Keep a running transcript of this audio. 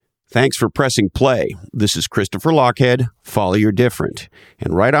Thanks for pressing play. This is Christopher Lochhead, Follow Your Different.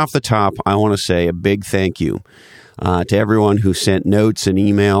 And right off the top, I want to say a big thank you to everyone who sent notes and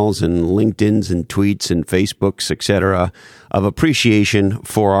emails and LinkedIns and tweets and Facebooks, etc., of appreciation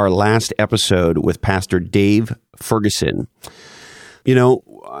for our last episode with Pastor Dave Ferguson. You know,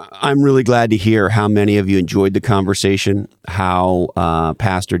 I'm really glad to hear how many of you enjoyed the conversation, how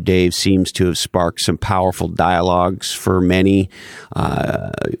Pastor Dave seems to have sparked some powerful dialogues for many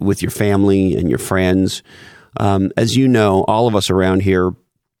with your family and your friends. As you know, all of us around here,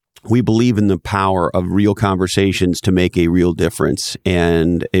 we believe in the power of real conversations to make a real difference.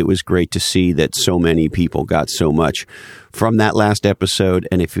 And it was great to see that so many people got so much from that last episode.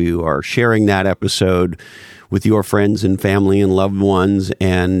 And if you are sharing that episode with your friends and family and loved ones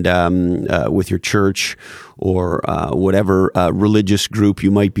and with your church or whatever religious group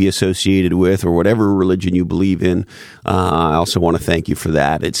you might be associated with or whatever religion you believe in, I also want to thank you for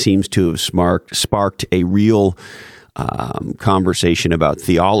that. It seems to have sparked a real conversation about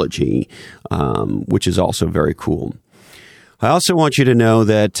theology, which is also very cool. I also want you to know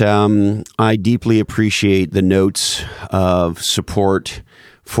that I deeply appreciate the notes of support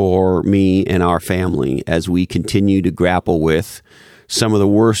for me and our family as we continue to grapple with some of the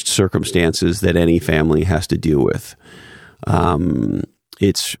worst circumstances that any family has to deal with.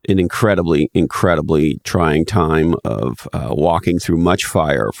 It's an incredibly, incredibly trying time of walking through much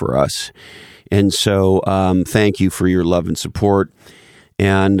fire for us. And so thank you for your love and support.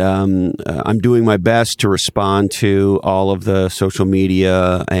 And I'm doing my best to respond to all of the social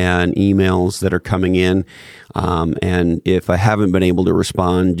media and emails that are coming in. And if I haven't been able to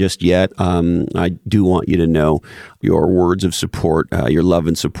respond just yet, I do want you to know your words of support, your love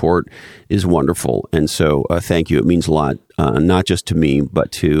and support is wonderful. And so thank you. It means a lot, not just to me,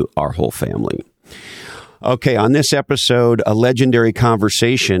 but to our whole family. Okay, on this episode, a legendary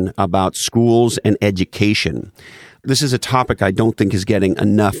conversation about schools and education. This is a topic I don't think is getting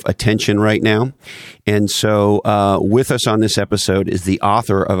enough attention right now. And so with us on this episode is the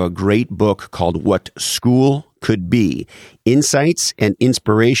author of a great book called What School Could Be, Insights and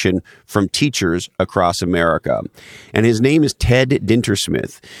Inspiration from Teachers Across America. And his name is Ted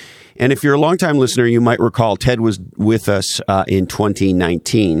Dintersmith. And if you're a longtime listener, you might recall Ted was with us in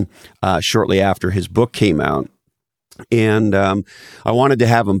 2019, shortly after his book came out. And I wanted to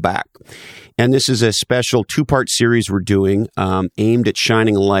have him back. And this is a special two-part series we're doing aimed at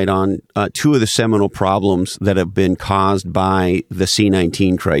shining a light on two of the seminal problems that have been caused by the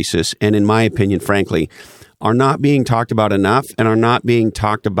C-19 crisis. And in my opinion, frankly, are not being talked about enough and are not being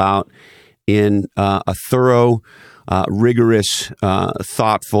talked about in a thorough, rigorous,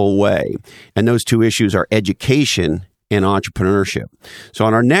 thoughtful way. And those two issues are education and entrepreneurship. So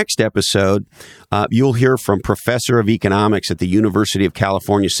on our next episode, you'll hear from Professor of Economics at the University of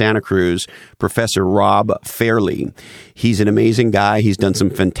California, Santa Cruz, Professor Rob Fairley. He's an amazing guy. He's done some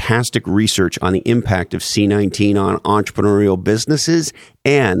fantastic research on the impact of C-19 on entrepreneurial businesses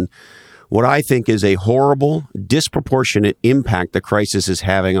and what I think is a horrible, disproportionate impact the crisis is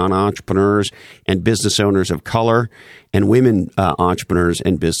having on entrepreneurs and business owners of color and women entrepreneurs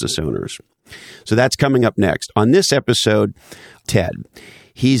and business owners. So that's coming up next. On this episode, Ted,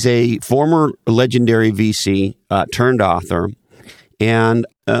 he's a former legendary VC turned author. And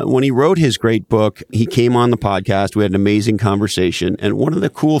when he wrote his great book, he came on the podcast. We had an amazing conversation. And one of the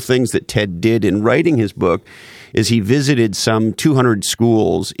cool things that Ted did in writing his book is he visited some 200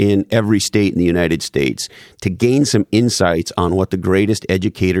 schools in every state in the United States to gain some insights on what the greatest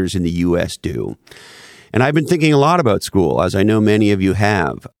educators in the U.S. do. And I've been thinking a lot about school, as I know many of you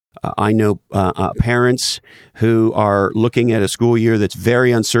have. I know parents who are looking at a school year that's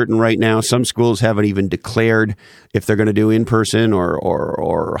very uncertain right now. Some schools haven't even declared if they're going to do in-person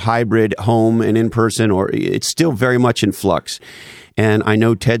or hybrid home and in-person, or it's still very much in flux. And I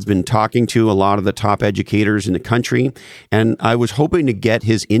know Ted's been talking to a lot of the top educators in the country, and I was hoping to get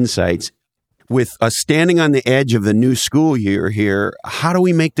his insights. With us standing on the edge of the new school year here, how do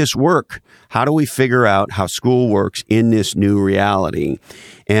we make this work? How do we figure out how school works in this new reality?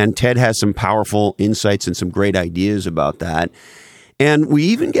 And Ted has some powerful insights and some great ideas about that. And we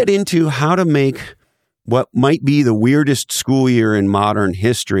even get into how to make what might be the weirdest school year in modern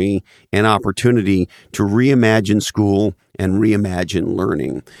history an opportunity to reimagine school and reimagine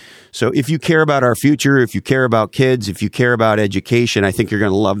learning. So if you care about our future, if you care about kids, if you care about education, I think you're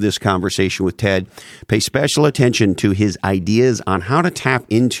going to love this conversation with Ted. Pay special attention to his ideas on how to tap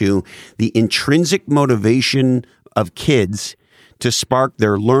into the intrinsic motivation of kids to spark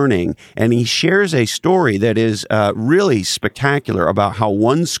their learning. And he shares a story that is really spectacular about how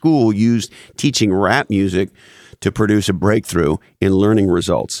one school used teaching rap music to produce a breakthrough in learning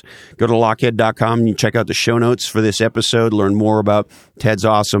results. Go to lochhead.com and you check out the show notes for this episode, learn more about Ted's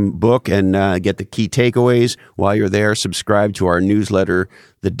awesome book, and get the key takeaways. While you're there, subscribe to our newsletter,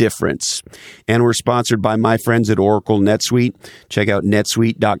 The Difference. And we're sponsored by my friends at Oracle NetSuite. Check out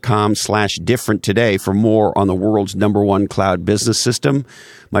netsuite.com/different today for more on the world's #1 cloud business system.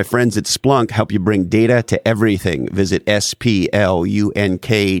 My friends at Splunk help you bring data to everything. Visit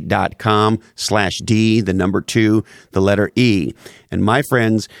splunk.com/D, the number 2, the letter E. And my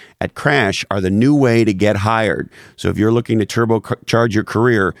friends at Crash are the new way to get hired. So if you're looking to turbocharge your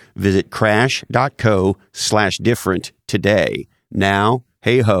career, visit crash.co/different today. Now,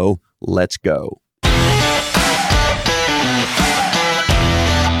 hey ho, let's go.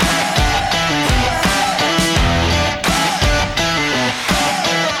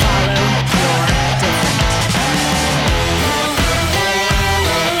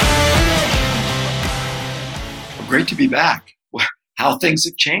 Great to be back. How things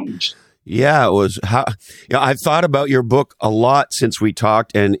have changed. Yeah, it was how I've thought about your book a lot since we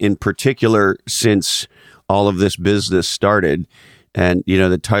talked, and in particular since all of this business started. And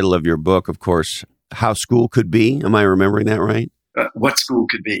the title of your book, of course, How School Could Be. Am I remembering that right? What school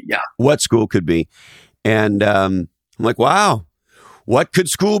could be? Yeah. What school could be. And I'm like, wow, what could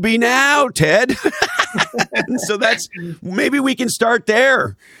school be now, Ted? So maybe we can start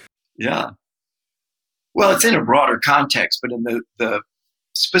there. Yeah. Well, it's in a broader context, but in the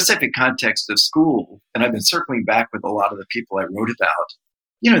specific context of school, and I've been circling back with a lot of the people I wrote about,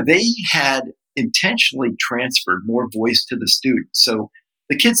 they had intentionally transferred more voice to the students. So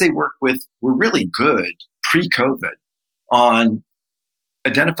the kids they worked with were really good pre-COVID on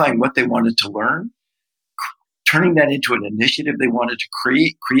identifying what they wanted to learn, turning that into an initiative they wanted to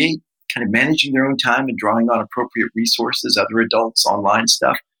create, kind of managing their own time and drawing on appropriate resources, other adults, online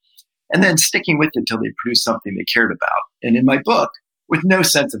stuff, and then sticking with it till they produced something they cared about. And in my book, with no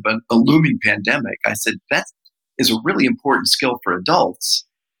sense of a looming pandemic, I said that is a really important skill for adults.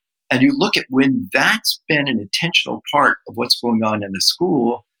 And you look at when that's been an intentional part of what's going on in the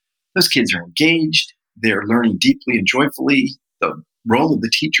school, those kids are engaged, they're learning deeply and joyfully. The role of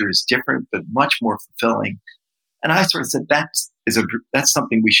the teacher is different, but much more fulfilling. And I sort of said that's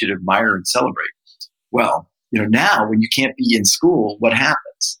something we should admire and celebrate. Well, now when you can't be in school, what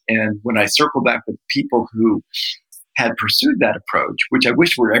happens? And when I circle back with people who had pursued that approach, which I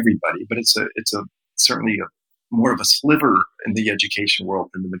wish were everybody, but it's certainly more of a sliver in the education world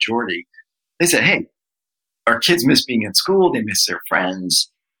than the majority. They said, hey, our kids miss being in school. They miss their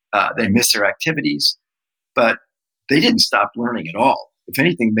friends. They miss their activities, but they didn't stop learning at all. If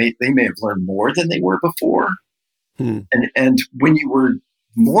anything, they may have learned more than they were before. And when you were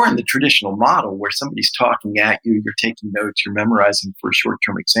more in the traditional model where somebody's talking at you, you're taking notes, you're memorizing for a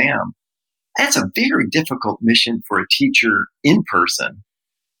short-term exam, that's a very difficult mission for a teacher in person,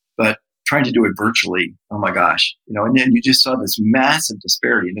 but trying to do it virtually, oh my gosh, and then you just saw this massive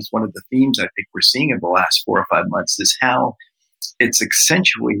disparity. And it's one of the themes I think we're seeing in the last 4 or 5 months is how it's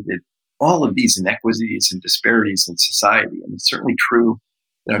accentuated all of these inequities and disparities in society. And it's certainly true.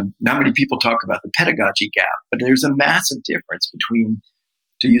 Not many people talk about the pedagogy gap, but there's a massive difference between,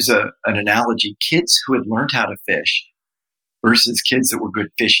 to use an analogy, kids who had learned how to fish versus kids that were good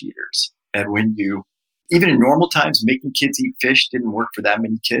fish eaters. And when even in normal times, making kids eat fish didn't work for that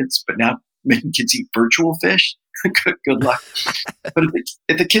many kids, but now making kids eat virtual fish, good luck. But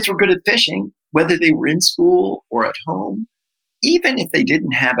if the kids were good at fishing, whether they were in school or at home, even if they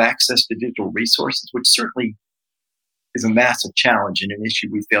didn't have access to digital resources, which certainly is a massive challenge and an issue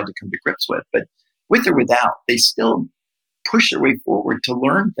we failed to come to grips with, but with or without, they still push their way forward to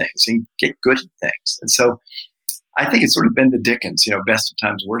learn things and get good at things. And so I think it's sort of been the Dickens, best of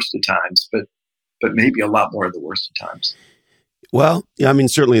times, worst of times, but maybe a lot more of the worst of times. Well, I mean,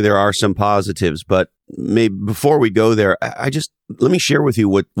 certainly there are some positives, but maybe before we go there, let me share with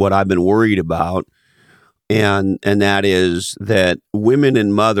you what I've been worried about. And that is that women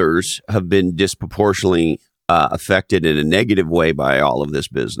and mothers have been disproportionately affected in a negative way by all of this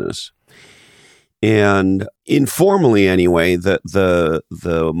business. And informally, anyway, the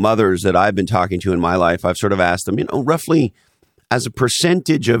mothers that I've been talking to in my life, I've sort of asked them, roughly as a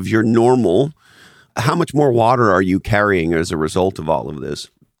percentage of your normal, how much more water are you carrying as a result of all of this?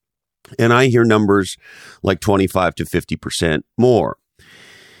 And I hear numbers like 25 to 50% more.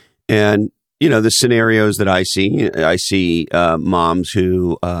 And, the scenarios that I see moms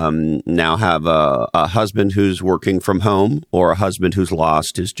who now have a husband who's working from home or a husband who's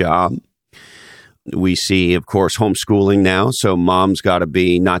lost his job. We see, of course, homeschooling now. So mom's got to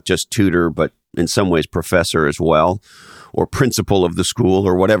be not just tutor, but in some ways professor as well, or principal of the school,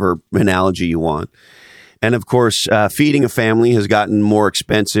 or whatever analogy you want. And of course, feeding a family has gotten more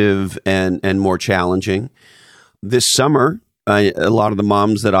expensive and more challenging. This summer, a lot of the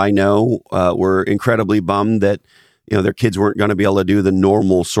moms that I know were incredibly bummed that their kids weren't going to be able to do the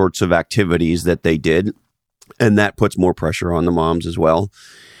normal sorts of activities that they did. And that puts more pressure on the moms as well.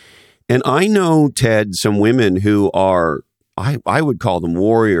 And I know, Ted, some women who are, I would call them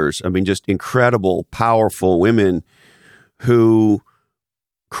warriors. I mean, just incredible, powerful women who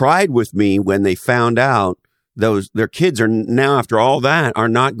cried with me when they found out their kids are now, after all that, are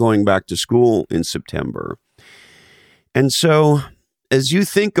not going back to school in September. And so as you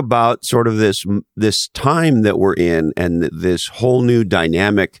think about sort of this time that we're in and this whole new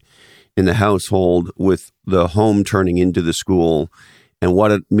dynamic in the household with the home turning into the school and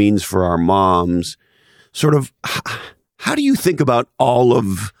what it means for our moms, sort of how do you think about all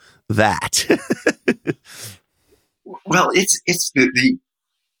of that? Well, it's the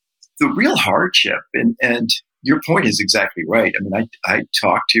real hardship, and your point is exactly right. I mean, I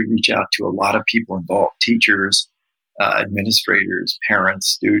reach out to a lot of people involved, teachers, administrators, parents,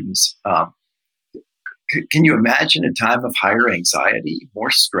 students. Can you imagine a time of higher anxiety,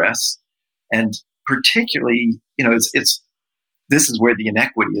 more stress, and particularly, this is where the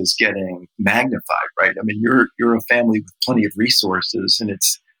inequity is getting magnified, right? I mean, you're a family with plenty of resources, and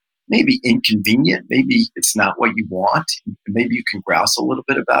it's maybe inconvenient, maybe it's not what you want, maybe you can grouse a little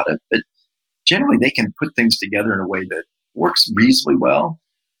bit about it, but generally they can put things together in a way that works reasonably well.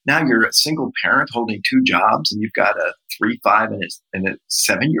 Now you're a single parent holding two jobs, and you've got a 3, 5, and a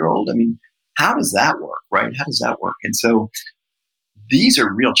 7-year-old. I mean, how does that work, right? How does that work? And so these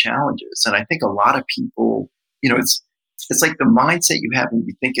are real challenges. And I think a lot of people, it's like the mindset you have when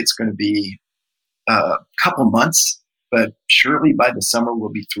you think it's going to be a couple months, but surely by the summer we'll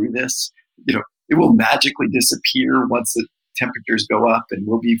be through this. It will magically disappear once the temperatures go up, and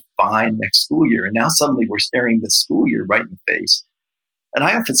we'll be fine next school year. And now suddenly we're staring the school year right in the face. And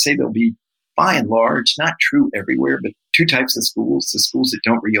I often say there'll be, by and large, not true everywhere, but two types of schools: the schools that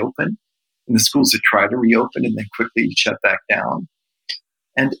don't reopen and the schools that try to reopen and then quickly shut back down.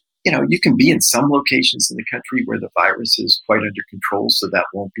 And, you can be in some locations in the country where the virus is quite under control, so that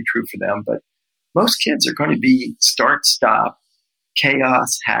won't be true for them. But most kids are going to be start, stop,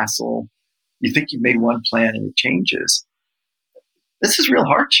 chaos, hassle. You think you've made one plan and it changes. This is real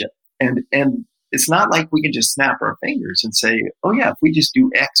hardship. And it's not like we can just snap our fingers and say, oh yeah, if we just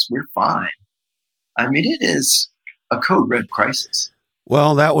do X, we're fine. I mean, it is a code red crisis.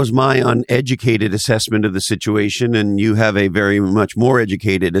 Well, that was my uneducated assessment of the situation, and you have a very much more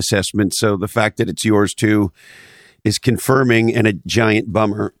educated assessment. So the fact that it's yours too is confirming and a giant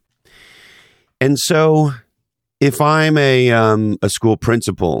bummer. And so if I'm a school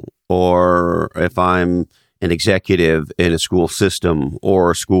principal, or if I'm an executive in a school system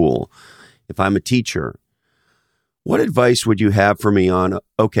or a school, if I'm a teacher, what advice would you have for me on,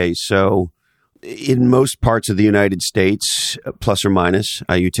 okay, so in most parts of the United States, plus or minus,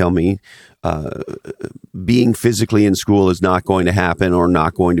 you tell me, being physically in school is not going to happen or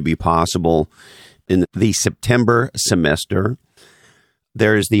not going to be possible in the September semester.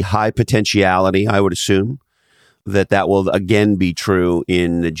 There is the high potentiality, I would assume, that will again be true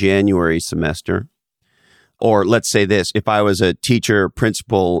in the January semester. Or let's say this, if I was a teacher,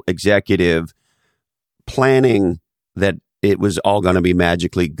 principal, executive, planning that it was all going to be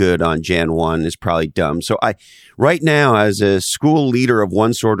magically good on Jan 1 is probably dumb. So right now, as a school leader of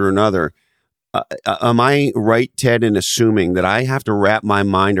one sort or another, am I right, Ted, in assuming that I have to wrap my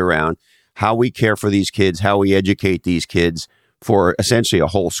mind around how we care for these kids, how we educate these kids for essentially a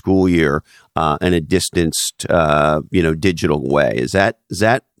whole school year in a distanced, digital way? Is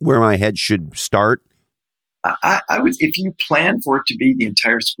that where my head should start? I would, if you plan for it to be the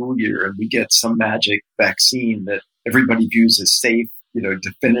entire school year and we get some magic vaccine that everybody views as safe,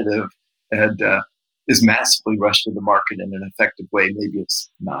 definitive, and is massively rushed to the market in an effective way, maybe it's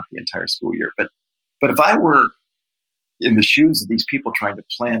not the entire school year. But if I were in the shoes of these people trying to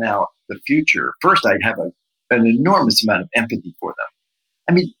plan out the future, first I'd have an enormous amount of empathy for them.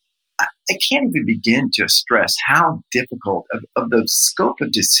 I mean, I can't even begin to stress how difficult of the scope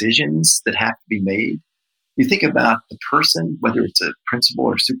of decisions that have to be made. You think about the person, whether it's a principal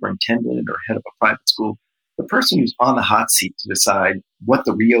or superintendent or head of a private school, the person who's on the hot seat to decide what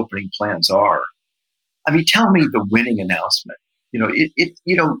the reopening plans are. I mean, tell me the winning announcement. It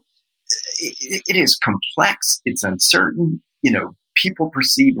is complex. It's uncertain. People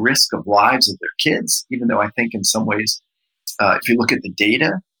perceive risk of lives of their kids, even though I think in some ways, if you look at the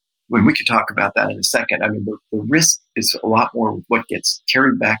data, when we could talk about that in a second, I mean, the risk is a lot more with what gets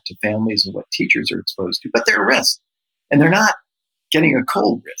carried back to families and what teachers are exposed to, but they're a risk. And they're not getting a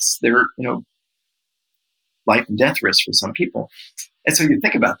cold risk. They're, life and death risk for some people. And so you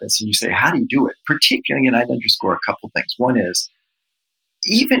think about this and you say, how do you do it? Particularly, and I'd underscore a couple of things. One is,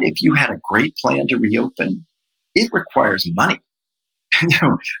 even if you had a great plan to reopen, it requires money.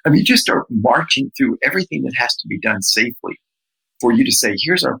 You just start marching through everything that has to be done safely for you to say,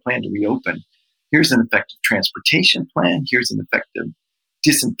 here's our plan to reopen. Here's an effective transportation plan. Here's an effective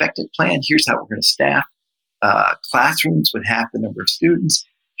disinfectant plan. Here's how we're going to staff classrooms with half the number of students.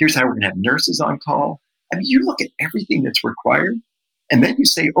 Here's how we're going to have nurses on call. You look at everything that's required, and then you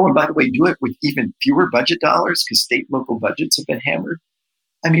say, oh, and by the way, do it with even fewer budget dollars because state and local budgets have been hammered.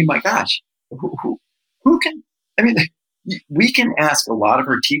 My gosh, who can, we can ask a lot of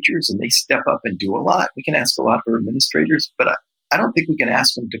our teachers and they step up and do a lot. We can ask a lot of our administrators, but I don't think we can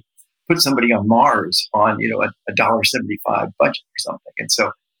ask them to put somebody on Mars on, a $1.75 budget or something. And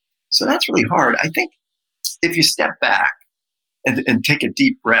so that's really hard. I think if you step back and take a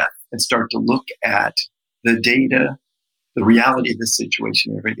deep breath and start to look at the data, the reality of the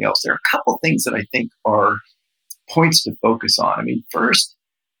situation and everything else, there are a couple things that I think are points to focus on. First,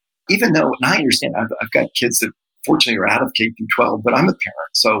 even though, and I understand, I've got kids that fortunately are out of K through 12, but I'm a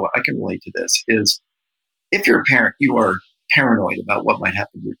parent, so I can relate to this, is if you're a parent, you are paranoid about what might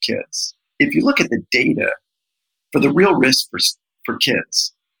happen to your kids. If you look at the data for the real risk for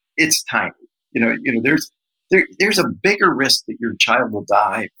kids, it's tiny. There's a bigger risk that your child will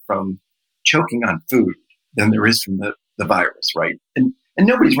die from choking on food than there is from the virus, right? And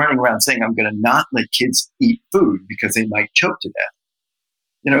nobody's running around saying, I'm going to not let kids eat food because they might choke to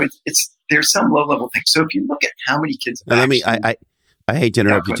death. There's some low level thing. So if you look at how many kids, I hate to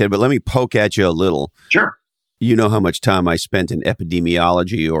interrupt you, Ted, but let me poke at you a little. Sure. You know how much time I spent in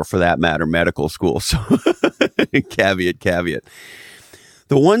epidemiology, or for that matter, medical school. So caveat.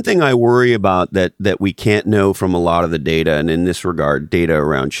 The one thing I worry about that we can't know from a lot of the data, and in this regard, data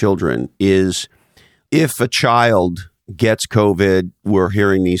around children, is if a child gets COVID, we're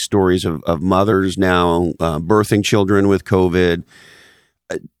hearing these stories of mothers now birthing children with COVID.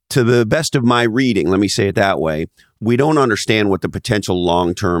 To the best of my reading, let me say it that way, we don't understand what the potential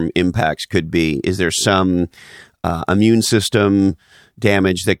long-term impacts could be. Is there some immune system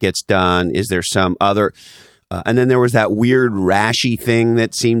damage that gets done? Is there some other... and then there was that weird rashy thing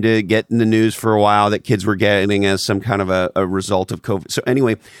that seemed to get in the news for a while that kids were getting as some kind of a result of COVID. So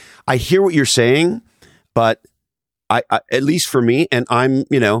anyway, I hear what you're saying, but I at least for me, and I'm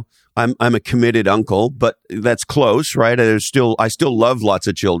a committed uncle, but that's close, right? I still love lots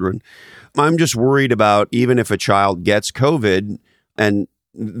of children. I'm just worried about, even if a child gets COVID and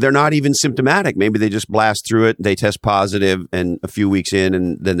they're not even symptomatic, maybe they just blast through it, they test positive, and a few weeks in,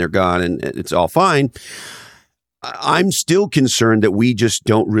 and then they're gone, and it's all fine. I'm still concerned that we just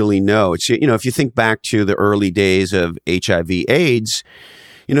don't really know. It's, if you think back to the early days of HIV/AIDS,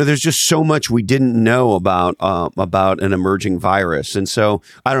 there's just so much we didn't know about an emerging virus. And so,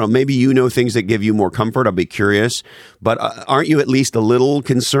 I don't know, maybe things that give you more comfort. I'll be curious. But aren't you at least a little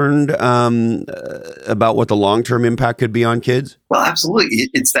concerned about what the long-term impact could be on kids? Well, absolutely.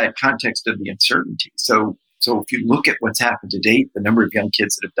 It's that context of the uncertainty. So if you look at what's happened to date, the number of young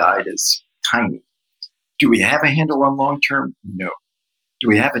kids that have died is tiny. Do we have a handle on long-term? No. Do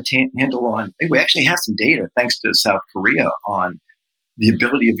we have a handle on, we actually have some data, thanks to South Korea, on the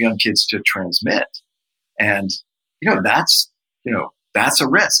ability of young kids to transmit. And, that's a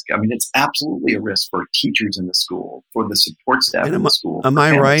risk. It's absolutely a risk for teachers in the school, for the support staff in the school. Am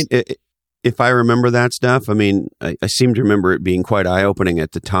I right? If I remember that stuff, I seem to remember it being quite eye-opening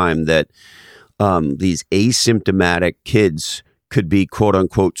at the time that these asymptomatic kids could be quote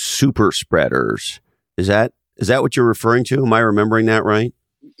unquote super spreaders. Is that what you're referring to? Am I remembering that right?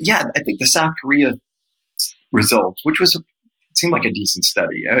 Yeah, I think the South Korea results, which seemed like a decent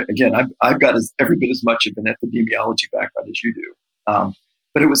study. Again, I've got every bit as much of an epidemiology background as you do.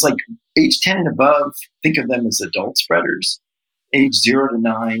 But it was like age 10 and above, think of them as adult spreaders. Age 0 to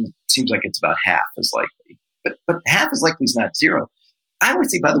 9, seems like it's about half as likely. But half as likely is not zero. I would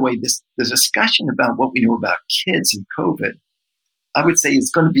say, by the way, the discussion about what we know about kids and COVID, I would say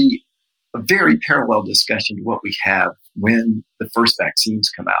is going to be a very parallel discussion to what we have when the first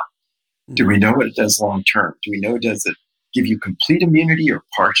vaccines come out. Do we know what it does long term? Do we know, does it give you complete immunity or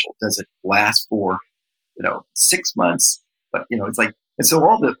partial? Does it last for, 6 months? But, it's like, and so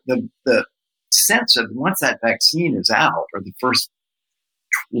all the sense of once that vaccine is out, or the first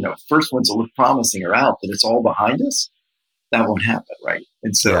ones that look promising are out, that it's all behind us, that won't happen. Right.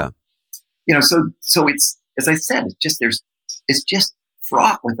 And so, so it's, as I said, it's just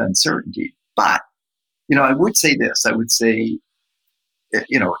fraught with uncertainty. But, I would say this,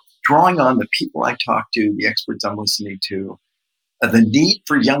 drawing on the people I talk to, the experts I'm listening to, The need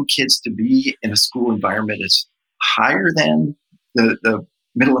for young kids to be in a school environment is higher than the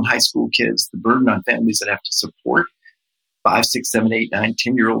middle and high school kids. The burden on families that have to support 5, 6, 7, 8, 9,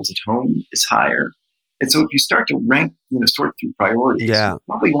 10-year-olds at home is higher. And so if you start to rank, sort through priorities, you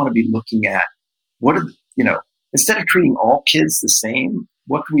probably want to be looking at what are, instead of treating all kids the same,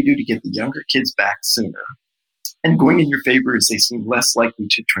 what can we do to get the younger kids back sooner? And going in your favor is they seem less likely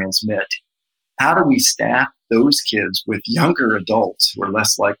to transmit. How do we staff those kids with younger adults who are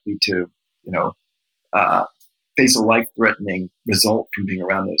less likely to, face a life-threatening result from being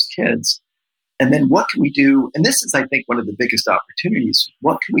around those kids? And then what can we do? And this is, I think, one of the biggest opportunities.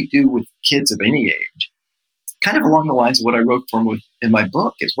 What can we do with kids of any age? Kind of along the lines of what I wrote for them in my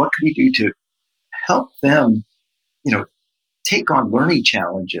book is what can we do to help them, take on learning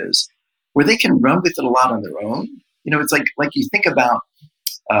challenges where they can run with it a lot on their own. It's like you think about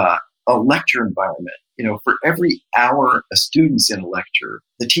a lecture environment. For every hour a student's in a lecture,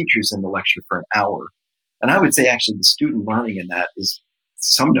 the teacher's in the lecture for an hour. And I would say actually the student learning in that is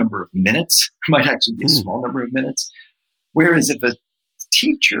some number of minutes, might actually be a small number of minutes. Whereas if a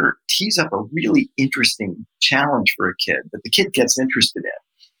teacher tees up a really interesting challenge for a kid that the kid gets interested in,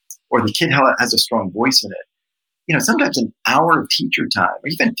 or the kid has a strong voice in it, sometimes an hour of teacher time, or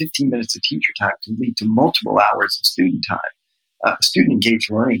even 15 minutes of teacher time can lead to multiple hours of student time, student engaged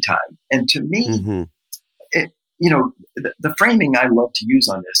learning time. And to me, the framing I love to use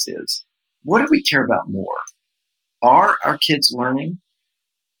on this is, what do we care about more? Are our kids learning,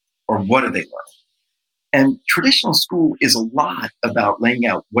 or what are they learning? And traditional school is a lot about laying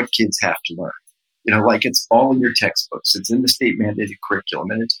out what kids have to learn. Like it's all in your textbooks. It's in the state mandated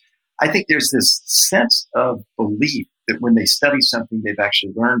curriculum. And I think there's this sense of belief that when they study something, they've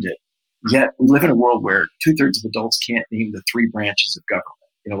actually learned it. Yet we live in a world where 2/3 of adults can't name the 3 branches of government.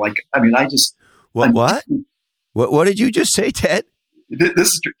 What did you just say, Ted? This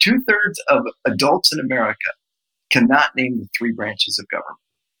is 2/3 of adults in America cannot name the 3 branches of government.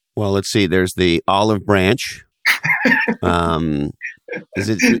 Well, let's see. There's the olive branch. Would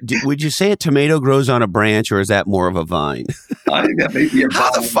you say a tomato grows on a branch, or is that more of a vine? I think that may be a vine.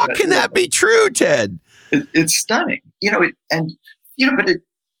 How the fuck can that be true, Ted? It's stunning,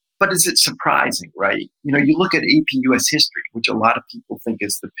 but is it surprising, right? You look at AP US history, which a lot of people think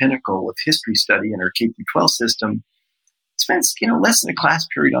is the pinnacle of history study in our K-12 system, spends, less than a class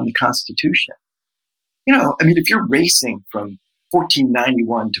period on the Constitution. If you're racing from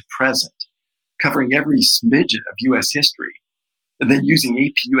 1491 to present, covering every smidgen of U.S. history, and then using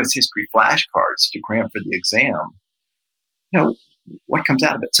AP U.S. history flashcards to cram for the exam, what comes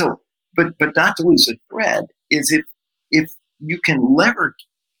out of it? So, but not to lose a thread is if you can leverage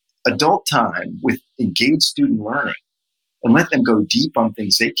adult time with engaged student learning and let them go deep on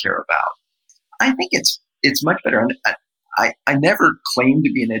things they care about, I think it's much better. And I never claim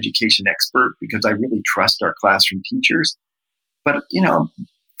to be an education expert because I really trust our classroom teachers. But,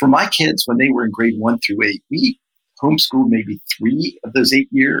 for my kids, when they were in grade 1 through 8, we homeschooled maybe 3 of those 8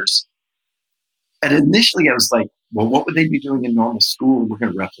 years. And initially I was like, well, what would they be doing in normal school? We're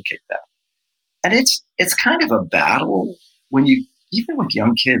going to replicate that. And it's kind of a battle when even with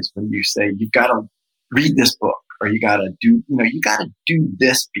young kids, when you say, you've got to read this book, or you got to do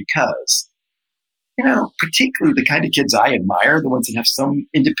this because, particularly the kind of kids I admire, the ones that have some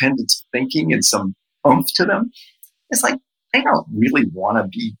independence of thinking and some oomph to them, it's like, they don't really want to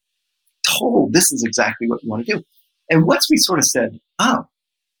be told this is exactly what you want to do. And once we sort of said, oh,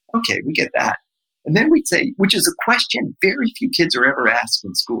 okay, we get that. And then we'd say, which is a question very few kids are ever asked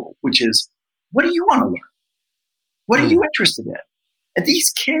in school, which is, what do you want to learn? What are you interested in? And these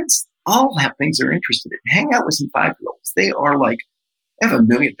kids all have things they're interested in. Hang out with some 5-year-olds. They are like, they have a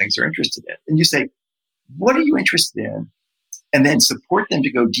million things they're interested in. And you say, what are you interested in? And then support them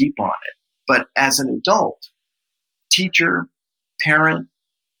to go deep on it. But as an adult, teacher, parent,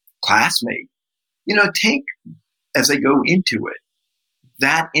 classmate, take, as they go into it,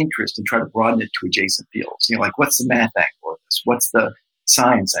 that interest and try to broaden it to adjacent fields. Like, what's the math angle of this? What's the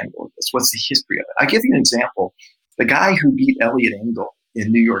science angle of this? What's the history of it? I'll give you an example. The guy who beat Elliot Engel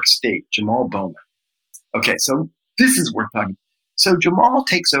in New York State, Jamal Bowman. Okay, so this is worth talking. So Jamal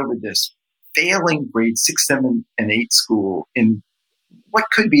takes over this failing grade 6, 7, and 8 school in what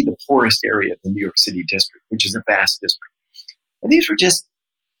could be the poorest area of the New York City district, which is a vast district. And these were just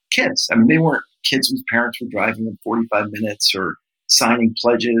kids. They weren't kids whose parents were driving them 45 minutes or signing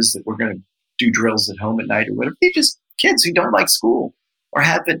pledges that we're going to do drills at home at night or whatever. They're just kids who don't like school or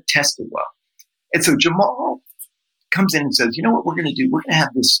haven't tested well. And so Jamal comes in and says, you know what we're going to do? We're going to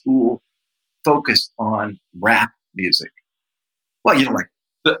have this school focused on rap music. Well, like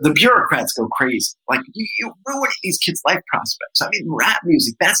the bureaucrats go crazy. Like, you ruining these kids' life prospects. I mean, rap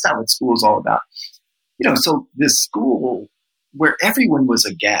music, that's not what school is all about. So this school where everyone was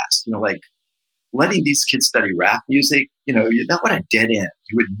aghast, like letting these kids study rap music, what a dead end.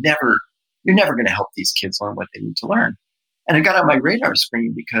 You're never going to help these kids learn what they need to learn. And it got on my radar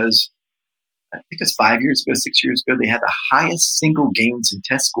screen because I think it was 5 years ago, 6 years ago, they had the highest single gains in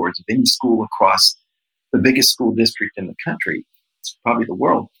test scores of any school across the biggest school district in the country. It's probably the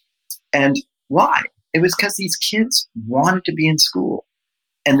world. And why? It was because these kids wanted to be in school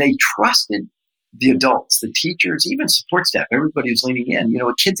and they trusted the adults, the teachers, even support staff. Everybody was leaning in.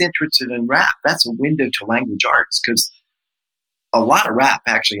 A kid's interested in rap, that's a window to language arts, because a lot of rap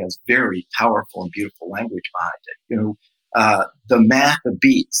actually has very powerful and beautiful language behind it. The math of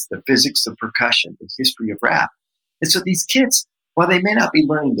beats, the physics of percussion, the history of rap. And so these kids, while they may not be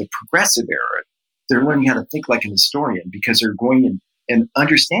learning the progressive era, they're learning how to think like an historian because they're going in and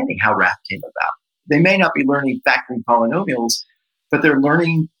understanding how rap came about. They may not be learning factoring polynomials, but they're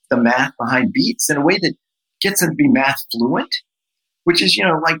learning the math behind beats in a way that gets them to be math fluent, which is,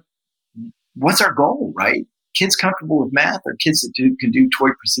 like, what's our goal, right? Kids comfortable with math are kids that can do toy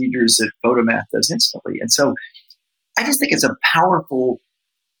procedures that Photomath does instantly. And so I just think it's a powerful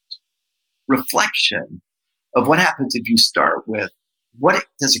reflection of what happens if you start with what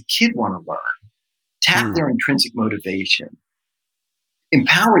does a kid want to learn? Tap their intrinsic motivation.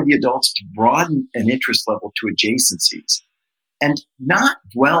 Empower the adults to broaden an interest level to adjacencies and not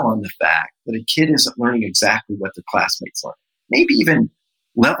dwell on the fact that a kid isn't learning exactly what their classmates learn. Maybe even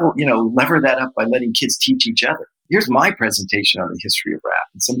lever that up by letting kids teach each other. Here's my presentation on the history of rap,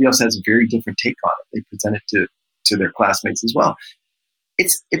 and somebody else has a very different take on it. They present it to their classmates as well.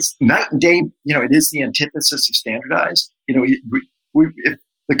 It's night and day. It is the antithesis of standardized. If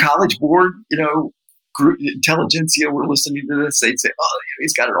the College Board, group intelligentsia were listening to this, they'd say, "Oh,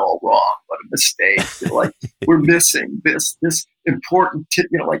 he's got it all wrong. What a mistake! We're missing this important tip.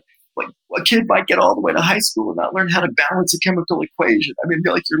 Like a kid might get all the way to high school and not learn how to balance a chemical equation. I mean,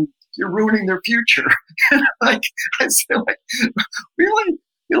 you're ruining their future." I feel like, really,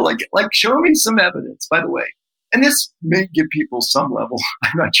 show me some evidence. By the way, and this may give people some level.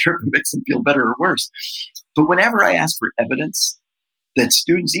 I'm not sure if it makes them feel better or worse, but whenever I ask for evidence that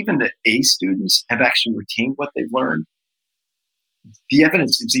students, even the A students, have actually retained what they've learned, the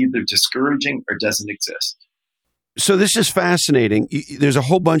evidence is either discouraging or doesn't exist. So this is fascinating. There's a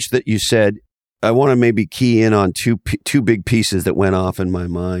whole bunch that you said. I want to maybe key in on two big pieces that went off in my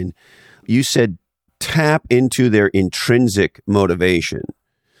mind. You said tap into their intrinsic motivation.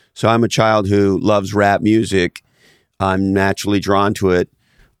 So I'm a child who loves rap music. I'm naturally drawn to it.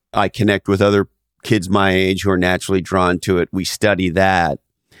 I connect with other kids my age who are naturally drawn to it. We study that.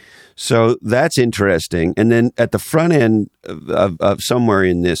 So that's interesting. And then at the front end of somewhere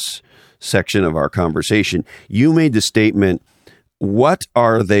in this section of our conversation, you made the statement, what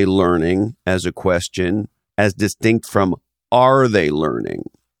are they learning, as a question, as distinct from are they learning?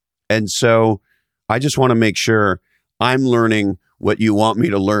 And so I just want to make sure I'm learning what you want me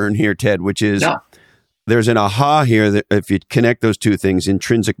to learn here, Ted, which is there's an aha here that if you connect those two things,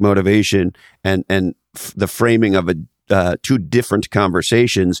 intrinsic motivation and the framing of two different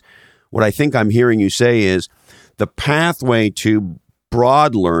conversations, what I think I'm hearing you say is the pathway to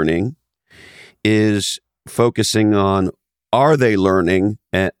broad learning is focusing on are they learning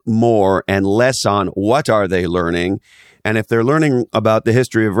more and less on what are they learning. And if they're learning about the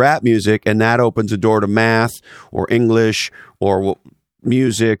history of rap music and that opens a door to math or English or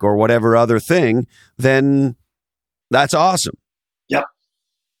music or whatever other thing, then that's awesome. Yep.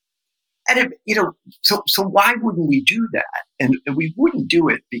 And so why wouldn't we do that? And we wouldn't do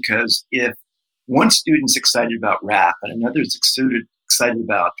it because if one student's excited about rap and another's excited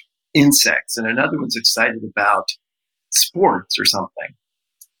about insects and another one's excited about sports or something,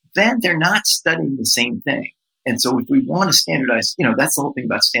 then they're not studying the same thing. And so if we want to standardize, that's the whole thing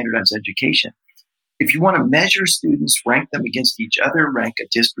about standardized education. If you want to measure students, rank them against each other, rank a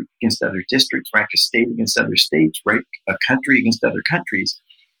district against other districts, rank a state against other states, rank a country against other countries,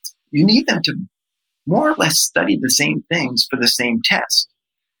 you need them to more or less study the same things for the same test.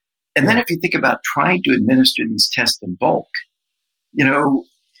 And then if you think about trying to administer these tests in bulk, you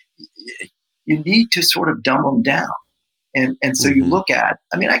need to sort of dumb them down. And so you look at,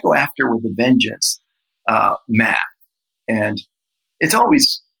 I go after with a vengeance math. And it's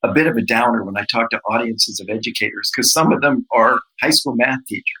always a bit of a downer when I talk to audiences of educators because some of them are high school math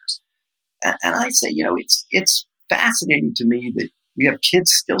teachers. And I say, it's fascinating to me that we have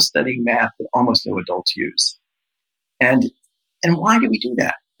kids still studying math that almost no adults use. And why do we do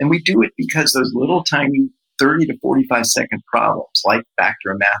that? And we do it because those little tiny 30 to 45 second problems like factor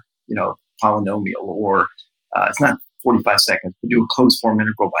a math, polynomial, or it's not 45 seconds, but do a closed form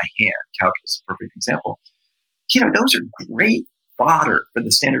integral by hand. Calculus is a perfect example. Those are great fodder for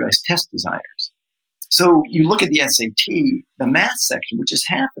the standardized test designers. So you look at the SAT, the math section, which is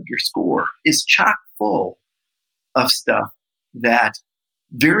half of your score, is chock full of stuff that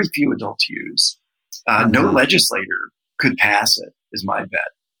very few adults use. No legislator could pass it, is my bet.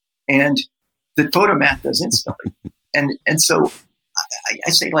 And the photo math does instantly. and so I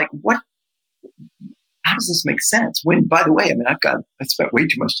say, like, how does this make sense? When, by the way, I spent way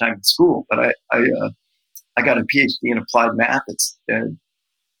too much time in school, but I got a PhD in applied math. It's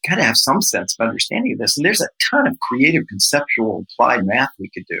kind of have some sense of understanding of this. And there's a ton of creative, conceptual applied math we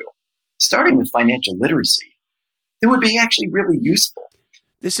could do, starting with financial literacy. It would be actually really useful.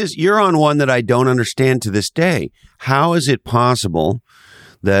 You're on one that I don't understand to this day. How is it possible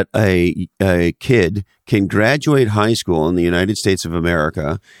that a kid can graduate high school in the United States of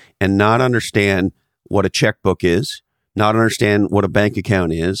America and not understand what a checkbook is, not understand what a bank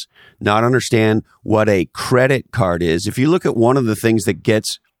account is, not understand what a credit card is? If you look at one of the things that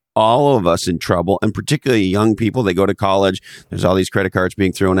gets all of us in trouble, and particularly young people, they go to college, there's all these credit cards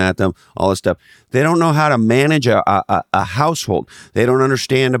being thrown at them, all this stuff. They don't know how to manage a household. They don't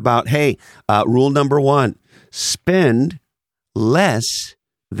understand about, rule number 1, spend less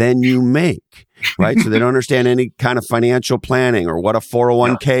than you make, right? So they don't understand any kind of financial planning or what a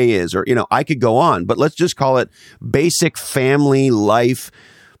 401k is, or, I could go on, but let's just call it basic family life,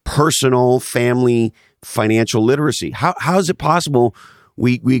 personal family financial literacy. How is it possible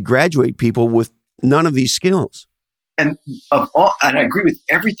we graduate people with none of these skills? And I agree with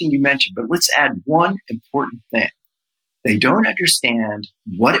everything you mentioned, but let's add one important thing. They don't understand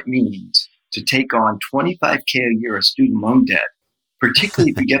what it means to take on $25K a year of student loan debt,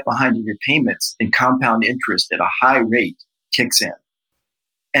 particularly if you get behind in your payments and compound interest at a high rate kicks in.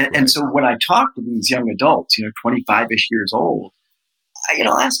 And so when I talk to these young adults, 25-ish years old,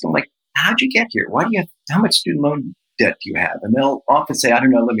 I'll ask them, like, how'd you get here? How much student loan debt do you have? And they'll often say, I don't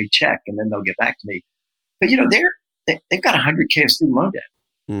know, let me check. And then they'll get back to me. But, they've got $100K of student loan debt.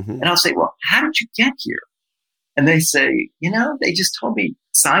 Mm-hmm. And I'll say, well, how did you get here? And they say, they just told me,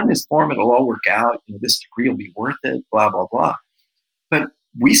 sign this form, it'll all work out. This degree will be worth it, blah, blah, blah. But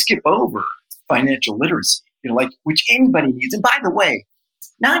we skip over financial literacy, which anybody needs. And by the way,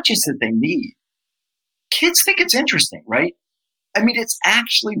 not just that they need, kids think it's interesting, right? It's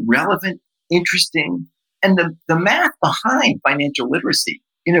actually relevant, interesting. And the math behind financial literacy,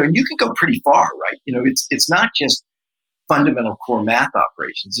 and you can go pretty far, right? It's not just fundamental core math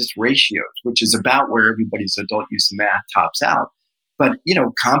operations, it's ratios, which is about where everybody's adult use of math tops out. But,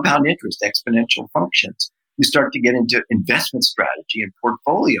 compound interest, exponential functions. You start to get into investment strategy and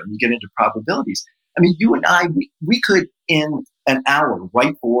portfolio, and you get into probabilities. You and I, we could, in an hour,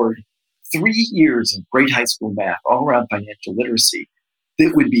 whiteboard 3 years of great high school math all around financial literacy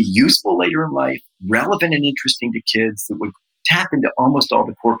that would be useful later in life, relevant and interesting to kids, that would tap into almost all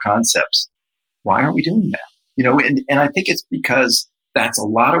the core concepts. Why aren't we doing that? And I think it's because that's a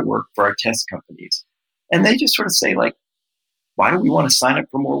lot of work for our test companies. And they just sort of say, like, why do we want to sign up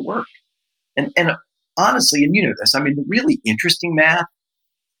for more work? And honestly, and this, the really interesting math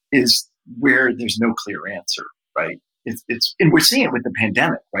is where there's no clear answer, right? And we're seeing it with the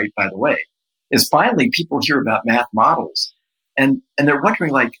pandemic, right? By the way, is finally people hear about math models and they're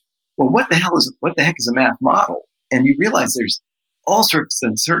wondering, like, well, what the heck is a math model? And you realize there's all sorts of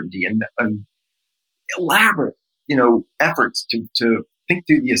uncertainty and elaborate, efforts to think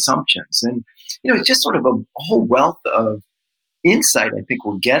through the assumptions. And, it's just sort of a whole wealth of insight I think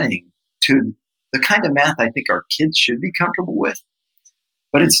we're getting to the kind of math I think our kids should be comfortable with.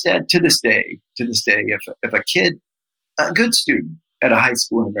 But instead, to this day, if a kid, a good student at a high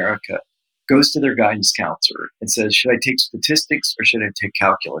school in America, goes to their guidance counselor and says, should I take statistics or should I take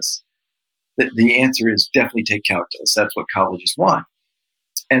calculus? The answer is definitely take calculus. That's what colleges want.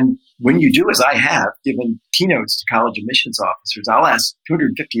 And when you do, as I have, given keynotes to college admissions officers, I'll ask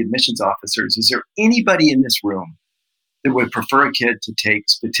 250 admissions officers, is there anybody in this room that would prefer a kid to take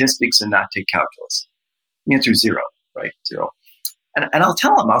statistics and not take calculus? The answer is zero, right? Zero. And I'll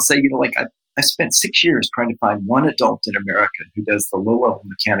tell them, I'll say, I spent 6 years trying to find one adult in America who does the low-level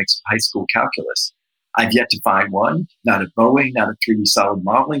mechanics of high school calculus. I've yet to find one, not at Boeing, not at 3D solid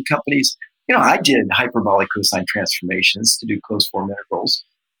modeling companies. I did hyperbolic cosine transformations to do closed form integrals.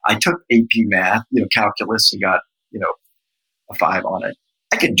 I took AP math, calculus, and got, a 5 on it.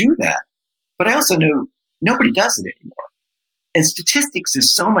 I could do that, but I also knew nobody does it anymore. And statistics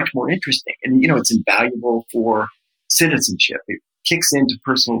is so much more interesting. And, it's invaluable for citizenship. It kicks into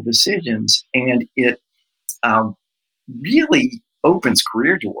personal decisions, and it really opens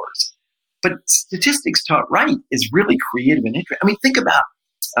career doors. But statistics taught right is really creative and interesting. I mean, think about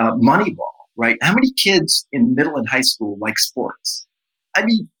Moneyball, right? How many kids in middle and high school like sports? I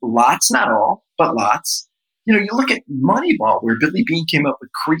mean, lots, not all, but lots. You look at Moneyball, where Billy Beane came up with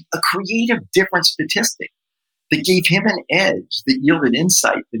a creative, different statistic that gave him an edge that yielded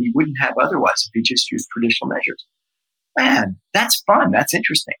insight that he wouldn't have otherwise if he just used traditional measures. Man, that's fun. That's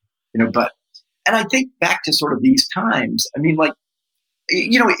interesting. And I think back to sort of these times, I mean,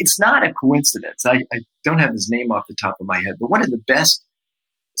 it's not a coincidence. I don't have his name off the top of my head, but one of the best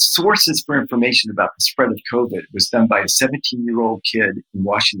sources for information about the spread of COVID was done by a 17-year-old kid in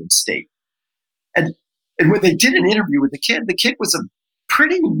Washington State. And when they did an interview with the kid was a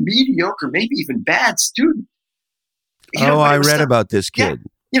pretty mediocre, maybe even bad student. I read about this kid.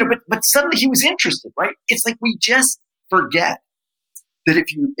 Yeah, but suddenly he was interested, right? It's like we just forget that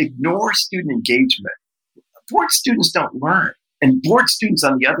if you ignore student engagement, board students don't learn. And board students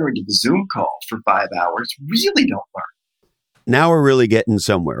on the other end of the Zoom call for 5 hours really don't learn. Now we're really getting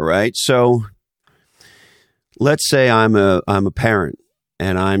somewhere, right? So let's say I'm a parent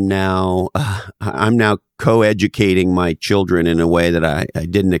and I'm now co-educating my children in a way that I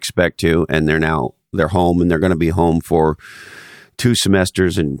didn't expect to, and they're home, and they're going to be home for 2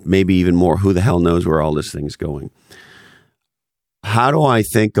 semesters and maybe even more. Who the hell knows where all this thing's going? How do I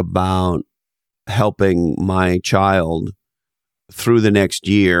think about helping my child through the next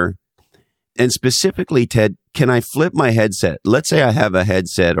year? And specifically, Ted, can I flip my headset? Let's say I have a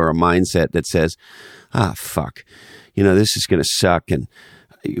headset or a mindset that says, fuck, this is going to suck. And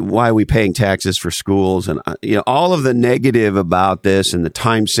why are we paying taxes for schools? And, all of the negative about this and the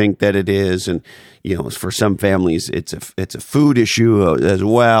time sink that it is. And, for some families, it's a food issue as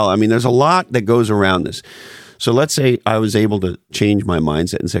well. I mean, there's a lot that goes around this. So let's say I was able to change my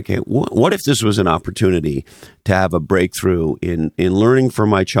mindset and say, okay, what if this was an opportunity to have a breakthrough in learning for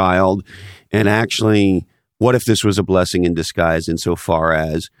my child? And actually, what if this was a blessing in disguise insofar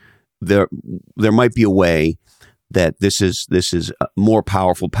as there might be a way that this is a more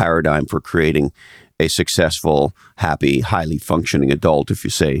powerful paradigm for creating a successful, happy, highly functioning adult, if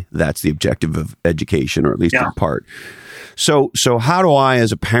you say that's the objective of education, or at least in part. So how do I,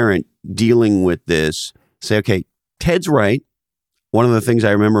 as a parent dealing with this, say, okay, Ted's right. One of the things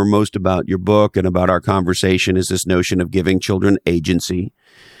I remember most about your book and about our conversation is this notion of giving children agency,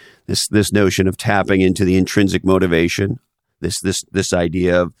 this notion of tapping into the intrinsic motivation, this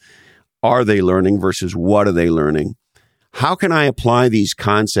idea of, are they learning versus what are they learning? How can I apply these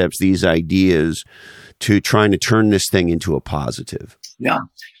concepts, these ideas, to trying to turn this thing into a positive? Yeah.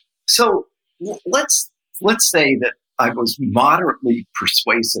 So let's say that I was moderately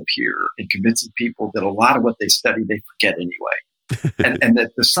persuasive here in convincing people that a lot of what they study, they forget anyway. and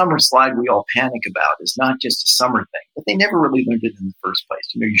that the summer slide we all panic about is not just a summer thing, but they never really learned it in the first place.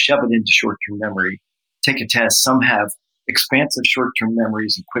 You shove it into short-term memory, take a test. Some have expansive short-term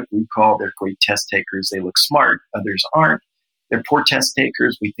memories and quick recall. They're great test takers. They look smart. Others aren't. They're poor test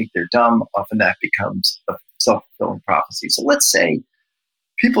takers. We think they're dumb. Often that becomes a self-fulfilling prophecy. So let's say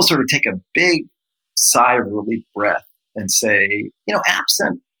people sort of take a big sigh of relief breath and say,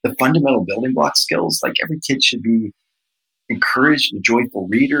 absent the fundamental building block skills, like every kid should be encouraged, a joyful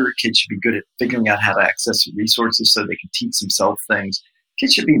reader. Kids should be good at figuring out how to access resources so they can teach themselves things.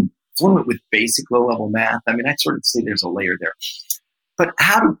 Kids should be fluent with basic low-level math. I mean, I'd sort of say there's a layer there. But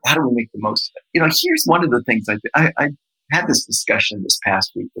how do we make the most of it? Here's one of the things I had this discussion this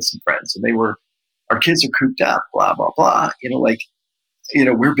past week with some friends, and our kids are cooped up, blah, blah, blah.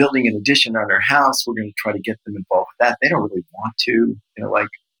 We're building an addition on our house. We're going to try to get them involved with that. They don't really want to,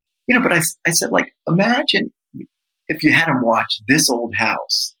 but I said, imagine if you had them watch This Old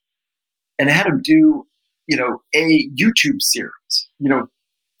House and had them do, a YouTube series,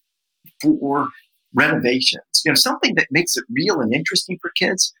 for renovations, something that makes it real and interesting for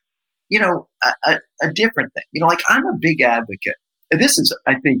kids, a different thing. I'm a big advocate. And this is,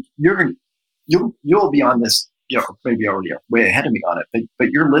 I think you'll be on this, maybe already way ahead of me on it, but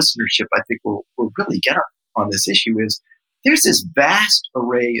your listenership, I think, will really get on this issue. Is there's this vast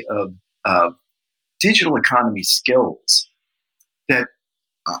array of digital economy skills that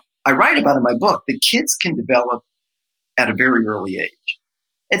I write about in my book that kids can develop at a very early age.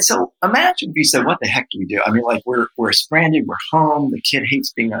 And so imagine if you said, what the heck do we do? I mean, we're stranded, we're home, the kid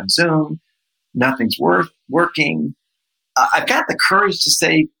hates being on Zoom, nothing's working. I've got the courage to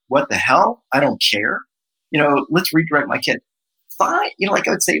say, what the hell? I don't care. Let's redirect my kid. Find, I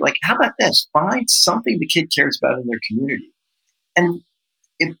would say, how about this? Find something the kid cares about in their community. And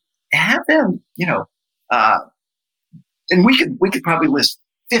have them, and we could probably list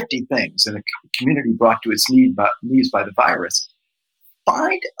 50 things in a community brought to its knees by the virus.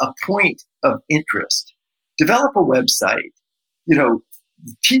 Find a point of interest, develop a website,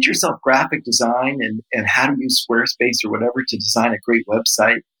 teach yourself graphic design and how to use Squarespace or whatever to design a great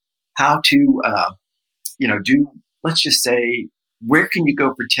website, how to, let's just say, where can you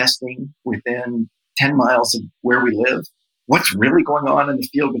go for testing within 10 miles of where we live? What's really going on in the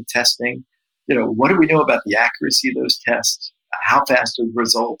field with testing? What do we know about the accuracy of those tests? How fast are the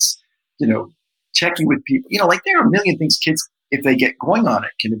results? Checking with people. There are a million things kids, if they get going on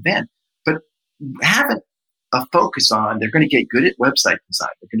it, can invent. But having a focus on, they're going to get good at website design.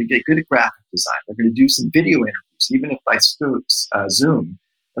 They're going to get good at graphic design. They're going to do some video interviews, even if by Zoom,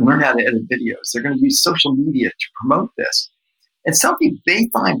 and learn how to edit videos. They're going to use social media to promote this. And something they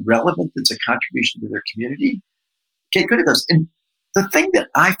find relevant that's a contribution to their community, get good at those. And the thing that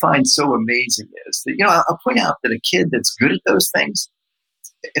I find so amazing is that, I'll point out that a kid that's good at those things,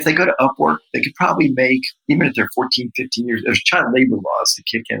 if they go to Upwork, they could probably make, even if they're 14, 15 years, there's child labor laws to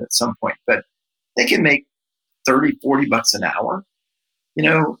kick in at some point, but they can make $30, $40 an hour.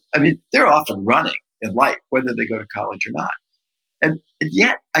 They're often running in life, whether they go to college or not. And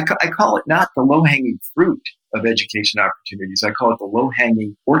yet I call it not the low-hanging fruit of education opportunities. I call it the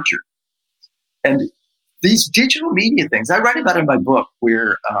low-hanging orchard. And these digital media things, I write about in my book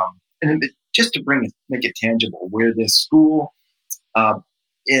where, just to make it tangible, where this school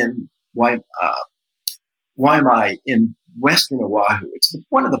in Waimea in western Oahu, it's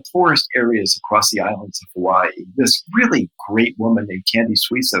one of the poorest areas across the islands of Hawaii. This really great woman named Candy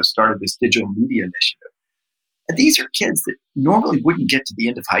Suiso started this digital media initiative. And these are kids that normally wouldn't get to the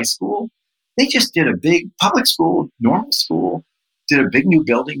end of high school. They just did a big public school, normal school, did a big new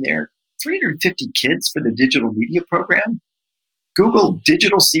building there, 350 kids for the digital media program. Google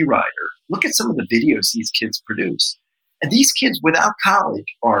Digital Sea Rider. Look at some of the videos these kids produce. And these kids without college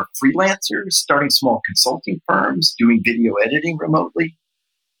are freelancers, starting small consulting firms, doing video editing remotely.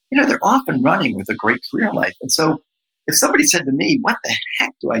 They're often running with a great career life. And so if somebody said to me, what the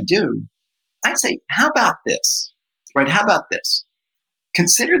heck do I do? I'd say, how about this? Right? How about this?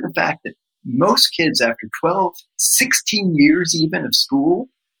 Consider the fact that most kids after 12, 16 years even of school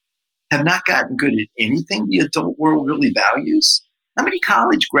have not gotten good at anything the adult world really values. How many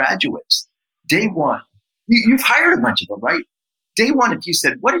college graduates, day one, you've hired a bunch of them, right? Day one, if you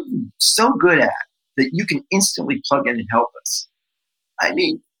said, what are you so good at that you can instantly plug in and help us?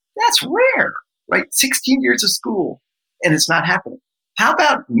 That's rare, right? 16 years of school and it's not happening. How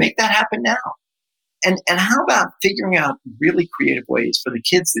about make that happen now? And how about figuring out really creative ways for the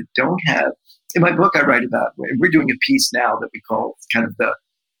kids that don't have, in my book I write about, we're doing a piece now that we call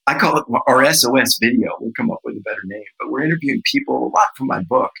I call it our SOS video. We'll come up with a better name, but we're interviewing people a lot from my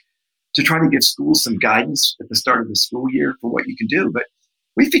book to try to give schools some guidance at the start of the school year for what you can do. But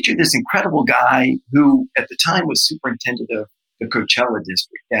we featured this incredible guy who at the time was superintendent of the Coachella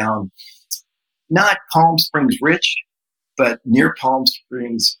district down, not Palm Springs rich, but near Palm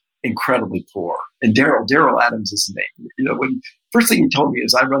Springs incredibly poor. And Daryl Adams is the name. First thing he told me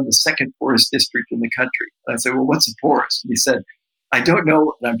is, I run the second poorest district in the country. And I said, well, what's the poorest? And he said, I don't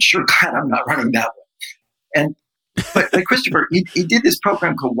know, and I'm sure glad I'm not running that one. But Christopher, he did this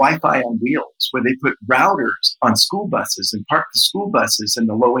program called Wi-Fi on Wheels, where they put routers on school buses and parked the school buses in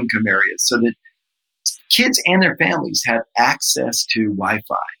the low-income areas so that kids and their families had access to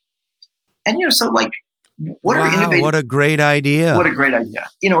Wi-Fi. And, what a great idea. What a great idea.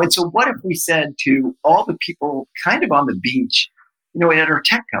 And so what if we said to all the people kind of on the beach, at our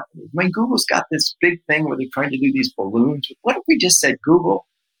tech companies, Google's got this big thing where they're trying to do these balloons. What if we just said, Google,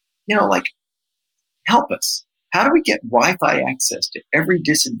 help us. How do we get Wi-Fi access to every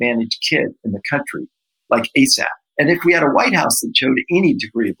disadvantaged kid in the country, like ASAP? And if we had a White House that showed any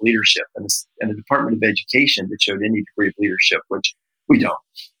degree of leadership and a Department of Education that showed any degree of leadership, which we don't.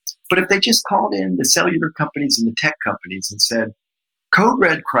 But if they just called in the cellular companies and the tech companies and said, Code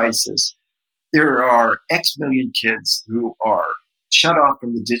Red crisis, there are X million kids who are shut off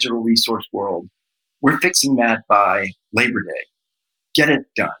from the digital resource world. We're fixing that by Labor Day. Get it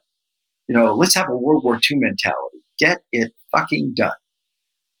done. Let's have a World War II mentality. Get it fucking done.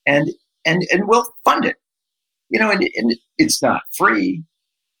 And we'll fund it. And it's not free,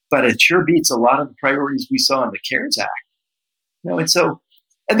 but it sure beats a lot of the priorities we saw in the CARES Act.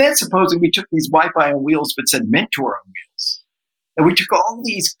 And then supposing we took these Wi-Fi on wheels but said mentor on wheels. And we took all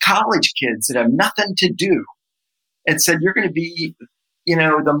these college kids that have nothing to do and said, you're going to be,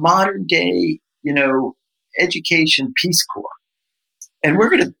 the modern day, education Peace Corps. And we're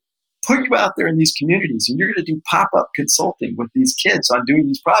going to put you out there in these communities and you're going to do pop-up consulting with these kids on doing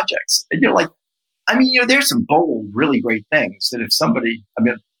these projects. And you're like, I mean, there's some bold, really great things that if somebody, I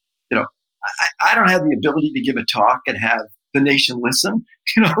mean, I don't have the ability to give a talk and have the nation listen,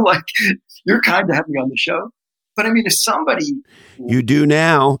 like you're kind to have me on the show. But I mean, if somebody... You do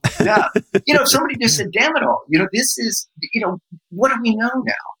now. Yeah. If somebody just said, damn it all, this is, what do we know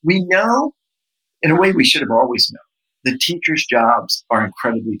now? We know, in a way we should have always known, the teachers' jobs are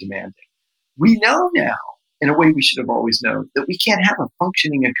incredibly demanding. We know now, in a way we should have always known, that we can't have a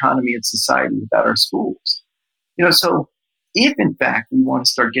functioning economy and society without our schools. So if in fact we want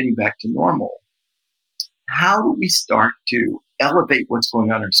to start getting back to normal, how do we start to elevate what's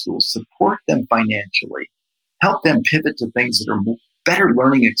going on in our schools, support them financially, help them pivot to things that are better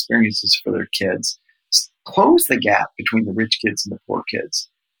learning experiences for their kids, close the gap between the rich kids and the poor kids?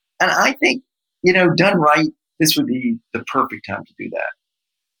 And I think, done right, this would be the perfect time to do that.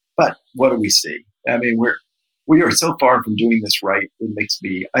 But what do we see? I mean, we are so far from doing this right. It makes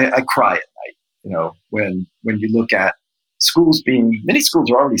me, I cry at night, when you look at schools many schools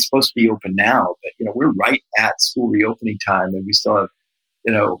are already supposed to be open now, but, we're right at school reopening time and we still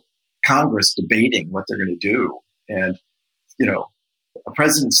have, Congress debating what they're going to do. And, a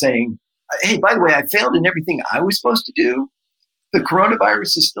president saying, hey, by the way, I failed in everything I was supposed to do. The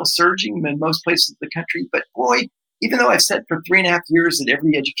coronavirus is still surging in most places of the country. But boy, even though I've said for 3.5 years that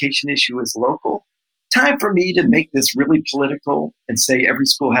every education issue is local, time for me to make this really political and say every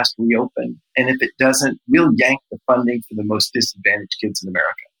school has to reopen. And if it doesn't, we'll yank the funding for the most disadvantaged kids in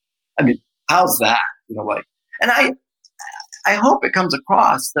America. I mean, how's that? And I hope it comes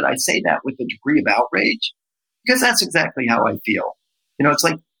across that I say that with a degree of outrage, because that's exactly how I feel. It's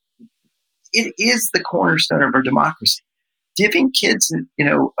like, it is the cornerstone of our democracy. Giving kids,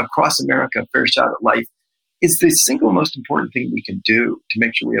 across America a fair shot at life is the single most important thing we can do to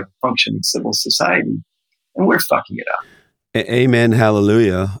make sure we have a functioning civil society, and we're fucking it up. Amen.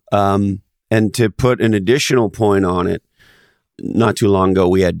 Hallelujah. And to put an additional point on it, not too long ago,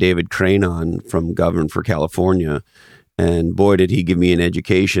 we had David Crane on from Govern for California, and boy, did he give me an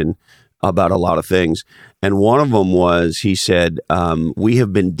education about a lot of things. And one of them was, he said, we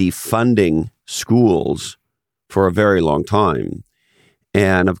have been defunding schools for a very long time.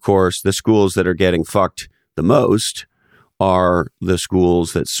 And of course, the schools that are getting fucked the most are the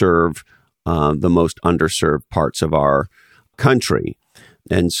schools that serve the most underserved parts of our country.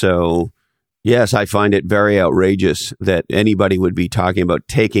 And so, yes, I find it very outrageous that anybody would be talking about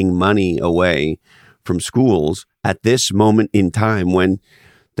taking money away from schools at this moment in time when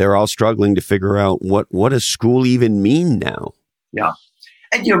they're all struggling to figure out what does school even mean now? Yeah.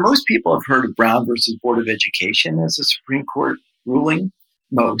 And, most people have heard of Brown versus Board of Education as a Supreme Court ruling.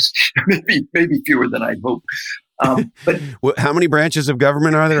 Most, maybe fewer than I'd hope. But how many branches of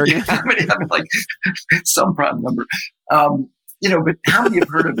government are there again? I mean, like some prime number. But how many have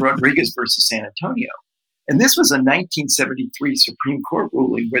heard of Rodriguez versus San Antonio? And this was a 1973 Supreme Court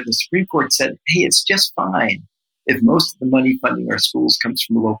ruling where the Supreme Court said, hey, it's just fine if most of the money funding our schools comes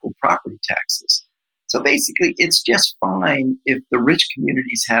from local property taxes. So basically, it's just fine if the rich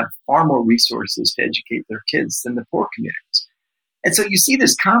communities have far more resources to educate their kids than the poor communities. And so you see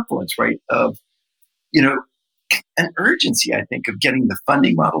this confluence, right, of, an urgency, I think, of getting the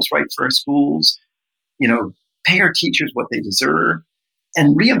funding models right for our schools, pay our teachers what they deserve,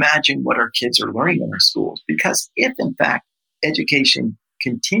 and reimagine what our kids are learning in our schools. Because if, in fact, education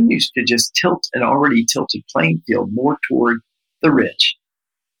continues to just tilt an already tilted playing field more toward the rich,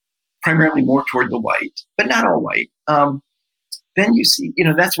 primarily more toward the white, but not all white, then you see,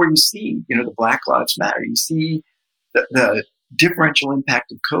 that's where you see, the Black Lives Matter. You see the differential impact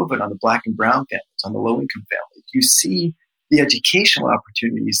of COVID on the Black and brown families, on the low-income families. You see the educational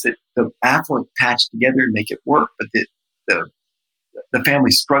opportunities that the affluent patch together and make it work, but the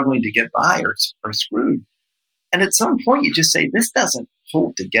families struggling to get by are screwed. And at some point, you just say, this doesn't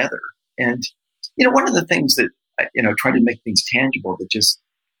hold together. And, one of the things that, try to make things tangible that just,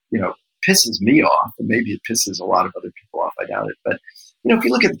 pisses me off, and maybe it pisses a lot of other people off, I doubt it. But, if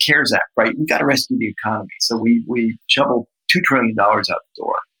you look at the CARES Act, right, we've got to rescue the economy. So we shovel $2 trillion out the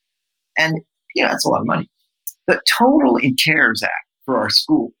door. And, that's a lot of money. The total in CARES Act for our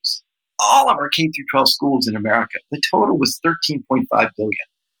schools, all of our K through 12 schools in America, the total was $13.5 billion,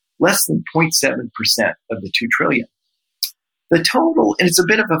 less than 0.7% of the $2 trillion. The total, and it's a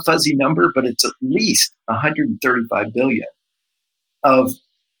bit of a fuzzy number, but it's at least $135 billion of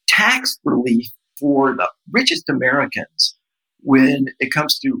tax relief for the richest Americans when it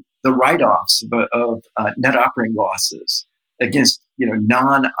comes to the write-offs of net operating losses against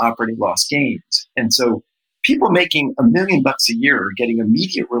non-operating loss gains. And so people making $1 million a year are getting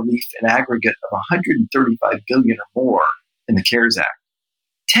immediate relief in aggregate of $135 billion or more in the CARES Act.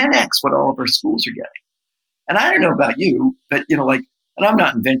 10x what all of our schools are getting. And I don't know about you, but and I'm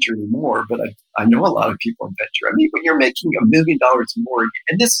not in venture anymore, but I know a lot of people in venture. I mean, when you're making $1 million more,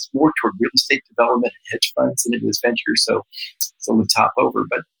 and this is more toward real estate development and hedge funds than it is venture, so the top over,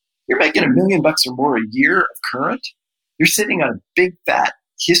 but you're making $1 million or more a year of current. You're sitting on a big fat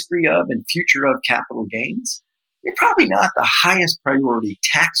history of and future of capital gains. You're probably not the highest priority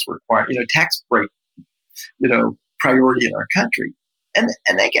tax break, priority in our country. And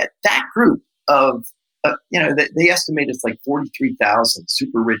they get that group of, they estimate it's like 43,000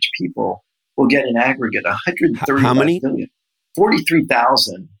 super rich people will get in aggregate 135 How many? million.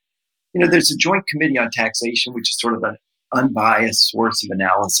 43,000. There's a joint committee on taxation, which is sort of an unbiased source of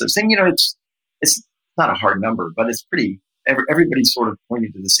analysis. And, it's not a hard number, but it's pretty, everybody's sort of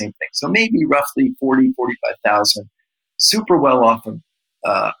pointing to the same thing. So maybe roughly 45,000 super well-off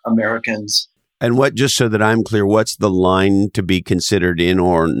Americans. And just so that I'm clear, what's the line to be considered in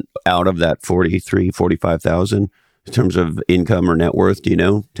or out of that 45,000 in terms of income or net worth? Do you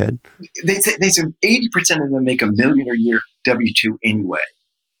know, Ted? They say 80% of them make $1 million a year W-2 anyway.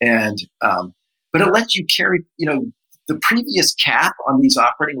 And, but it lets you carry, the previous cap on these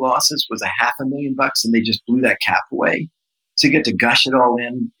operating losses was $500,000, and they just blew that cap away. So you get to gush it all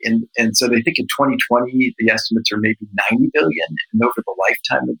in. And so they think in 2020, the estimates are maybe $90 billion. And over the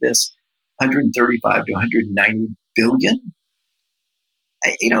lifetime of this, 135 to 190 billion,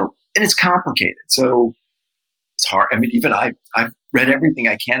 and it's complicated. So it's hard. I mean, even I've read everything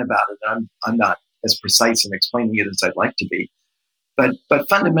I can about it. I'm not as precise in explaining it as I'd like to be, but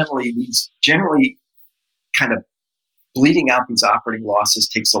fundamentally, these generally kind of bleeding out these operating losses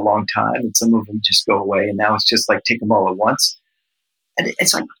takes a long time, and some of them just go away. And now it's just like take them all at once. And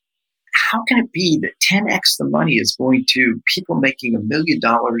it's like, how can it be that 10x the money is going to people making $1 million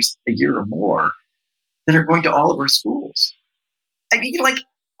a year or more that are going to all of our schools? I mean,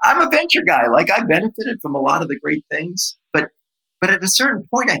 I'm a venture guy. I benefited from a lot of the great things, but at a certain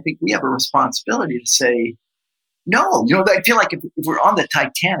point, I think we have a responsibility to say, no. I feel like if we're on the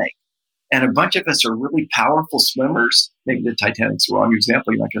Titanic and a bunch of us are really powerful swimmers, maybe the Titanic's the wrong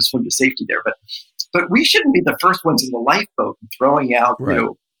example, you're not going to swim to safety there, but we shouldn't be the first ones in the lifeboat and throwing out, right,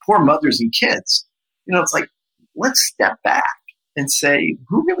 poor mothers and kids. It's like, let's step back and say,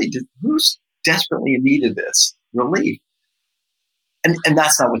 who's desperately in need of this relief? And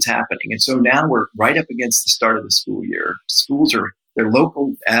that's not what's happening. And so now we're right up against the start of the school year. Schools they're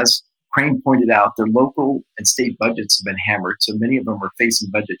local, as Crane pointed out, their local and state budgets have been hammered. So many of them are facing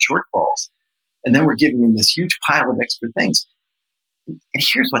budget shortfalls. And then we're giving them this huge pile of extra things. And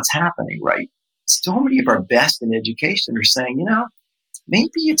here's what's happening, right? So many of our best in education are saying, maybe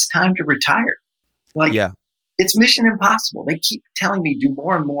it's time to retire. It's mission impossible. They keep telling me do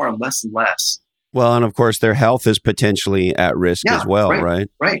more and more and less. Well, and of course, their health is potentially at risk as well, right?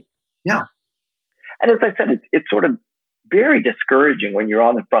 Right. Yeah. And as I said, it's sort of very discouraging when you're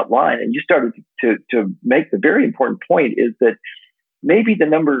on the front line. And you started to make the very important point is that maybe the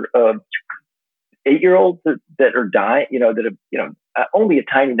number of 8-year-olds that are dying, that have, only a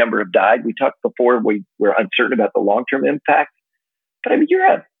tiny number have died. We talked before, we're uncertain about the long-term impact. But I mean,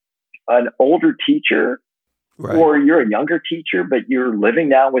 you're an older teacher, right, or you're a younger teacher, but you're living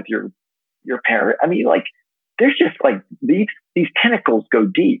now with your parent. I mean, there's just these tentacles go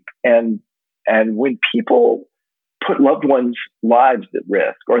deep. And when people put loved ones' lives at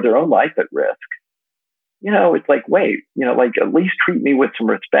risk or their own life at risk, it's like, wait, at least treat me with some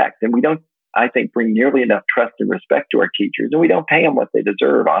respect. And we don't, I think, bring nearly enough trust and respect to our teachers, and we don't pay them what they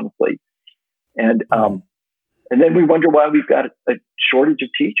deserve, honestly. And then we wonder why we've got a shortage of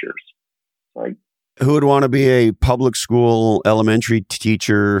teachers. Who would want to be a public school elementary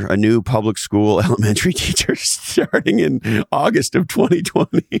teacher, a new public school elementary teacher starting in August of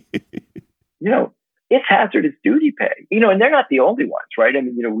 2020? It's hazardous duty pay, and they're not the only ones, right? I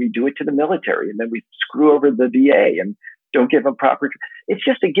mean, we do it to the military, and then we screw over the VA and don't give them proper. It's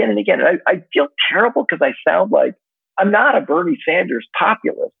just again and again. I feel terrible because I sound like I'm not a Bernie Sanders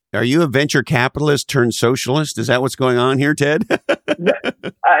populist. Are you a venture capitalist turned socialist? Is that what's going on here, Ted?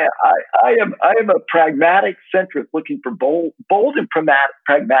 I am a pragmatic centrist looking for bold and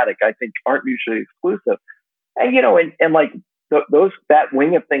pragmatic. I think aren't mutually exclusive. And that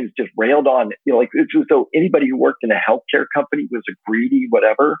wing of things just railed on. It's as though anybody who worked in a healthcare company was a greedy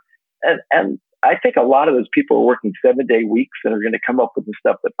whatever. And I think a lot of those people are working 7-day weeks and are going to come up with the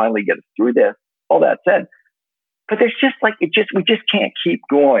stuff that finally get us through this. All that said. But there's just we just can't keep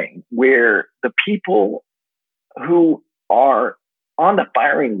going where the people who are on the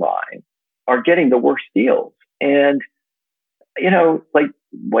firing line are getting the worst deals. And,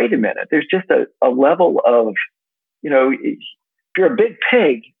 wait a minute, there's just a level of, you're a big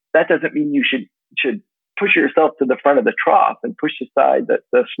pig, that doesn't mean you should push yourself to the front of the trough and push aside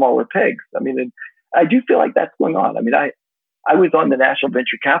the smaller pigs. I mean, and I do feel like that's going on. I mean, I was on the National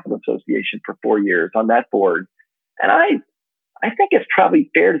Venture Capital Association for 4 years on that board. And I think it's probably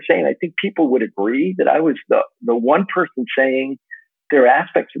fair to say, and I think people would agree, that I was the one person saying there are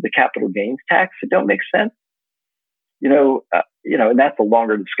aspects of the capital gains tax that don't make sense. And that's a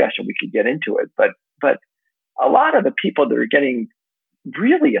longer discussion. We could get into it, but a lot of the people that are getting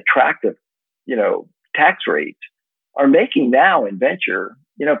really attractive, tax rates are making now in venture,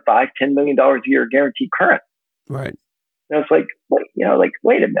 $5-10 million a year guaranteed current. Right. And it's like,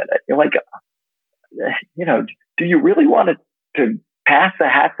 wait a minute. You're like, do you really want to pass the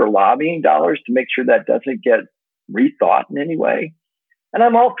hat for lobbying dollars to make sure that doesn't get rethought in any way? And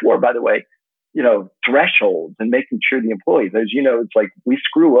I'm all for, by the way, thresholds and making sure the employees, as you know, it's like we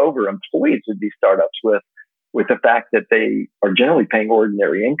screw over employees of these startups with the fact that they are generally paying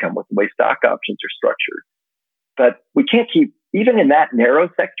ordinary income with the way stock options are structured. But we can't keep, even in that narrow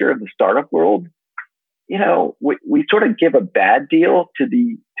sector of the startup world, we sort of give a bad deal to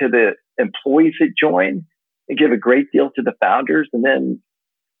the employees that join and give a great deal to the founders, and then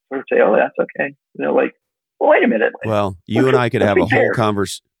sort of say, "Oh, that's okay." Well, wait a minute. Well, you and I could have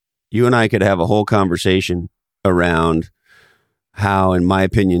a whole conversation around how, in my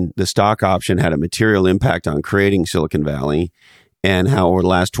opinion, the stock option had a material impact on creating Silicon Valley, and how over the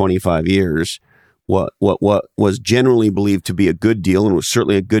last 25 years, what was generally believed to be a good deal, and was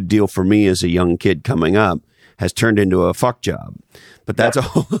certainly a good deal for me as a young kid coming up, has turned into a fuck job. But that's a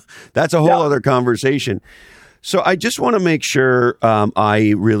whole other conversation. So I just want to make sure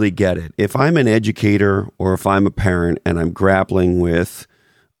I really get it. If I'm an educator or if I'm a parent and I'm grappling with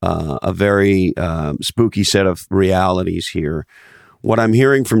a very spooky set of realities here, what I'm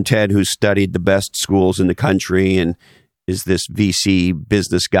hearing from Ted, who's studied the best schools in the country and is this VC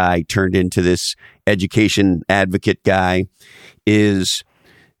business guy turned into this education advocate guy, is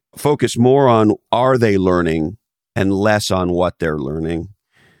focus more on are they learning and less on what they're learning.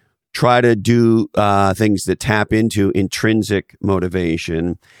 Try to do things that tap into intrinsic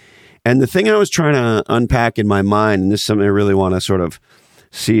motivation. And the thing I was trying to unpack in my mind, and this is something I really want to sort of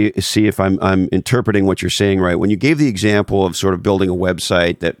see if I'm interpreting what you're saying right. When you gave the example of sort of building a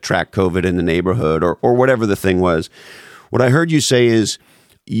website that tracked COVID in the neighborhood or whatever the thing was, what I heard you say is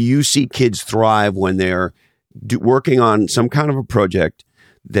you see kids thrive when they're working on some kind of a project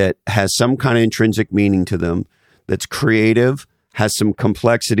that has some kind of intrinsic meaning to them, that's creative, has some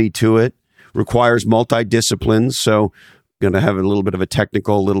complexity to it, requires multidisciplines. So going to have a little bit of a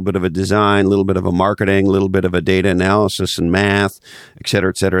technical, a little bit of a design, a little bit of a marketing, a little bit of a data analysis and math, et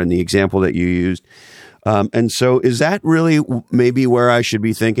cetera, in the example that you used. And so is that really maybe where I should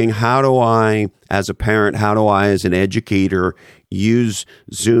be thinking? How do I, as a parent, how do I, as an educator, use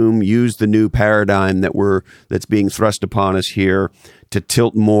Zoom, use the new paradigm that's being thrust upon us here to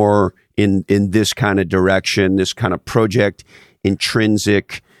tilt more in this kind of direction, this kind of project,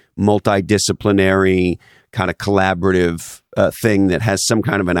 intrinsic, multidisciplinary, kind of collaborative thing that has some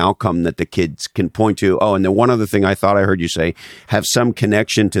kind of an outcome that the kids can point to. Oh, and then one other thing I thought I heard you say, have some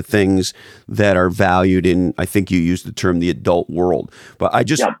connection to things that are valued in, I think you used the term, the adult world. But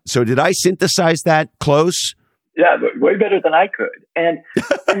so did I synthesize that close? Yeah, way better than I could.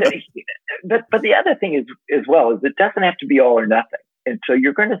 But the other thing is it doesn't have to be all or nothing. And so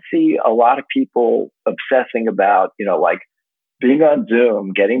you're going to see a lot of people obsessing about, like being on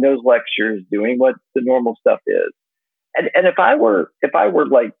Zoom, getting those lectures, doing what the normal stuff is. And if I were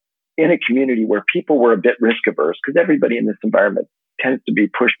like in a community where people were a bit risk averse, because everybody in this environment tends to be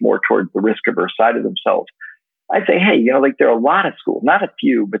pushed more towards the risk averse side of themselves, I'd say, hey, there are a lot of schools, not a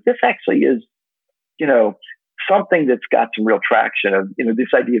few, but this actually is, something that's got some real traction of,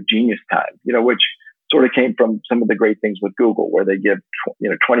 this idea of genius time, which sort of came from some of the great things with Google, where they give,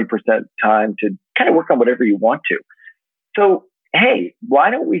 20% time to kind of work on whatever you want to. So, hey,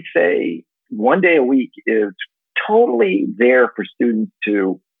 why don't we say one day a week is totally there for students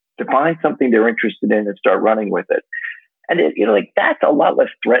to find something they're interested in and start running with it. And that's a lot less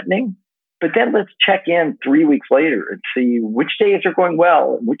threatening. But then let's check in 3 weeks later and see which days are going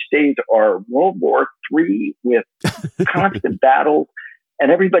well and which days are World War III with constant battles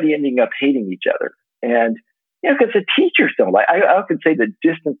and everybody ending up hating each other. And, because the teachers don't I often say that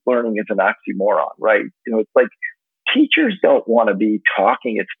distance learning is an oxymoron, right? It's like teachers don't want to be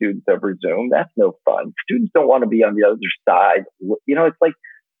talking at students over Zoom. That's no fun. Students don't want to be on the other side. It's like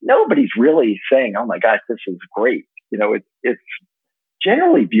nobody's really saying, oh my gosh, this is great. It's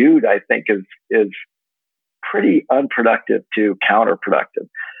generally viewed, I think, as pretty unproductive to counterproductive.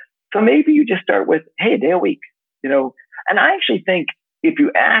 So maybe you just start with, hey, a day a week. And I actually think if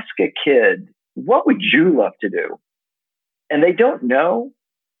you ask a kid, what would you love to do? And they don't know,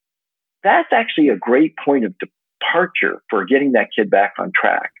 that's actually a great point of departure for getting that kid back on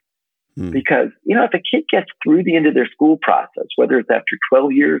track. Because, if a kid gets through the end of their school process, whether it's after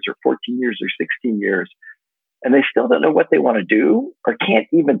 12 years or 14 years or 16 years, and they still don't know what they want to do or can't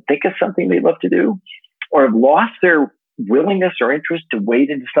even think of something they love to do, or have lost their willingness or interest to wade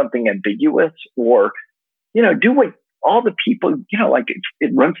into something ambiguous, or, do what all the people, like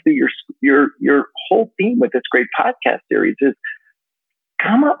it runs through your whole theme with this great podcast series is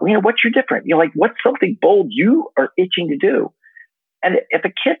come up, what's your different? What's something bold you are itching to do? And if a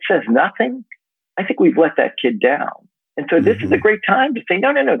kid says nothing, I think we've let that kid down. And so this is a great time to say,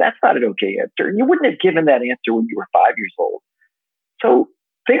 no, that's not an okay answer. And you wouldn't have given that answer when you were 5 years old. So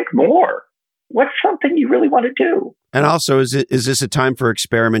think more. What's something you really want to do? And also, is this a time for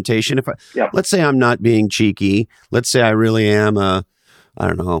experimentation? Let's say I'm not being cheeky. Let's say I really am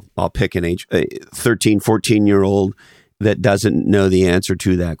I'll pick an 13, 14-year-old that doesn't know the answer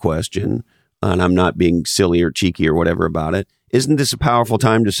to that question. And I'm not being silly or cheeky or whatever about it. Isn't this a powerful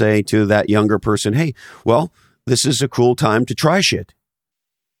time to say to that younger person, hey, well, this is a cool time to try shit.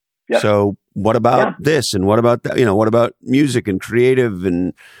 Yep. So what about this? And what about that? What about music and creative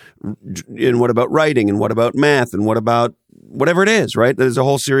and what about writing and what about math and what about whatever it is, right? There's a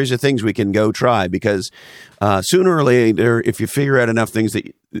whole series of things we can go try because sooner or later, if you figure out enough things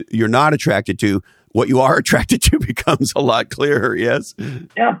that you're not attracted to, what you are attracted to becomes a lot clearer. Yes.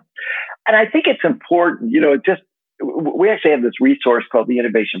 Yeah. And I think it's important, we actually have this resource called the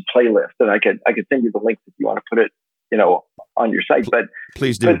Innovation Playlist, and I could send you the link if you want to put it, on your site. But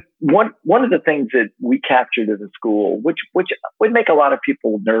please do. But one of the things that we captured as a school, which would make a lot of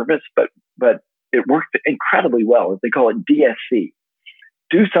people nervous, but it worked incredibly well, is they call it DSC,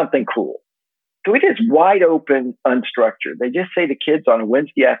 do something cool. So it is wide open, unstructured. They just say to kids on a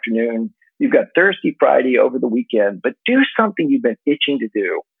Wednesday afternoon, you've got Thursday, Friday, over the weekend, but do something you've been itching to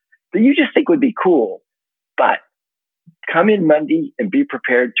do that you just think would be cool, but come in Monday and be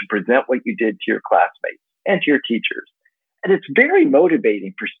prepared to present what you did to your classmates and to your teachers. And it's very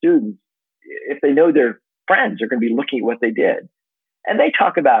motivating for students if they know their friends are going to be looking at what they did. And they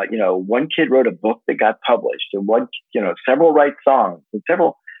talk about, one kid wrote a book that got published and several write songs and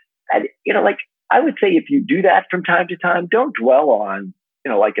several, and, I would say if you do that from time to time, don't dwell on,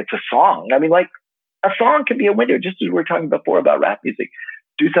 it's a song. I mean, a song can be a window, just as we were talking before about rap music.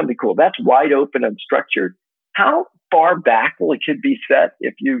 Do something cool. That's wide open and structured. How far back will a kid be set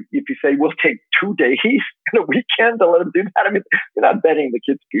if you say we'll take 2 days and a weekend to let them do that? I mean, you're not betting the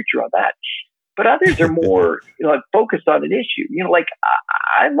kid's future on that. But others are more, focused on an issue.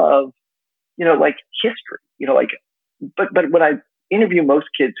 I love, history. But when I interview most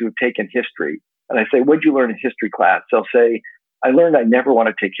kids who have taken history, and I say, "What'd you learn in history class?" They'll say, "I learned I never want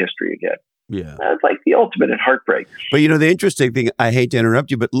to take history again." Yeah. That's like the ultimate in heartbreak. But the interesting thing, I hate to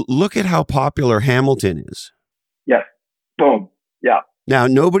interrupt you, but look at how popular Hamilton is. Yes. Boom. Yeah. Now,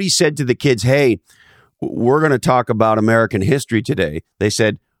 nobody said to the kids, hey, we're going to talk about American history today. They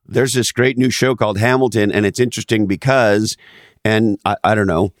said, there's this great new show called Hamilton, and it's interesting because, and I don't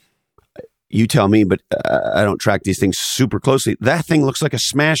know, you tell me, but I don't track these things super closely. That thing looks like a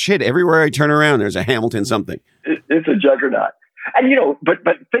smash hit. Everywhere I turn around, there's a Hamilton something. It's a juggernaut. And, but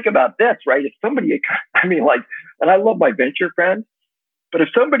think about this, right? If somebody, and I love my venture friends, but if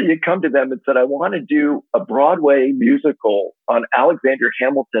somebody had come to them and said, I want to do a Broadway musical on Alexander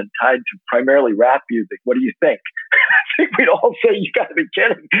Hamilton tied to primarily rap music, what do you think? I think we'd all say, you got to be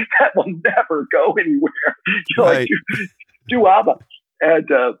kidding. That will never go anywhere. Right. Do ABBA.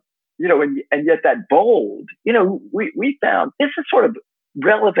 And yet that bold, we found this is sort of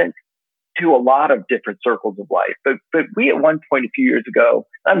relevant to a lot of different circles of life. But we at one point a few years ago,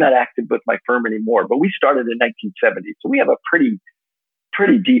 I'm not active with my firm anymore, but we started in 1970. So we have a pretty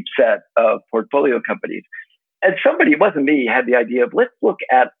deep set of portfolio companies. And somebody, it wasn't me, had the idea of let's look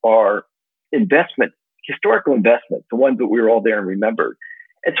at our historical investments, the ones that we were all there and remembered,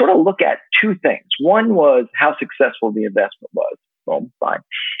 and sort of look at two things. One was how successful the investment was. Well, fine.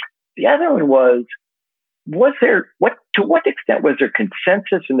 The other one was to what extent was there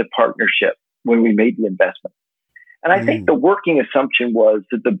consensus in the partnership when we made the investment? And I think the working assumption was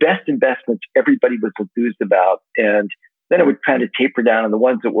that the best investments everybody was enthused about, and then it would kind of taper down, and the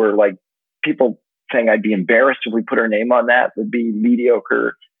ones that were like people saying I'd be embarrassed if we put our name on that would be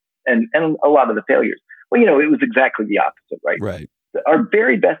mediocre, and a lot of the failures. Well, it was exactly the opposite, right? Right. Our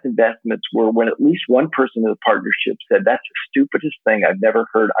very best investments were when at least one person in the partnership said, that's the stupidest thing I've never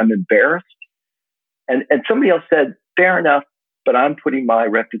heard. I'm embarrassed. And somebody else said, fair enough, but I'm putting my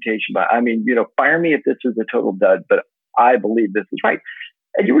reputation by, fire me if this is a total dud, but I believe this is right.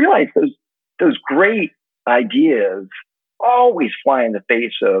 And you realize those great ideas always fly in the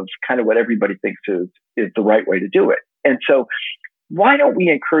face of kind of what everybody thinks is the right way to do it. And so why don't we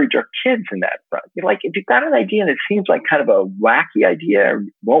encourage our kids in that front? You're like, if you've got an idea and it seems like kind of a wacky idea or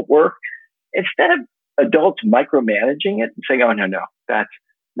won't work, instead of adults micromanaging it and saying, oh, no,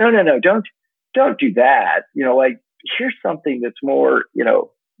 don't do that. Like, here's something that's more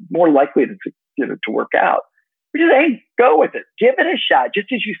likely to work out. We just, hey, go with it. Give it a shot.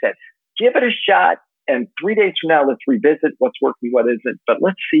 Just as you said, give it a shot. And 3 days from now, let's revisit what's working, what isn't. But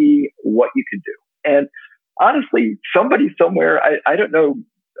let's see what you can do. And honestly, somebody somewhere, I don't know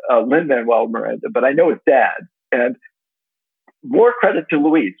Lin-Manuel Miranda, but I know his dad. And more credit to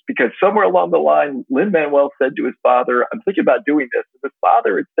Luis, because somewhere along the line, Lin-Manuel said to his father, I'm thinking about doing this. And his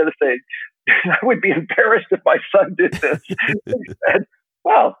father, instead of saying, I would be embarrassed if my son did this, he said,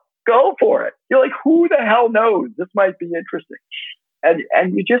 well, go for it. You're like, who the hell knows? This might be interesting.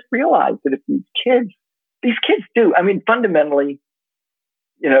 And you just realize that if these kids do, I mean, fundamentally,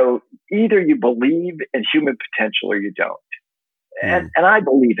 either you believe in human potential or you don't. And I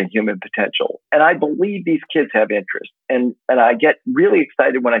believe in human potential. And I believe these kids have interest. And I get really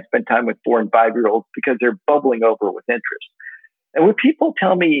excited when I spend time with 4 and 5-year-olds because they're bubbling over with interest. And when people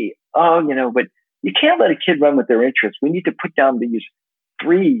tell me, oh, but you can't let a kid run with their interests. We need to put down these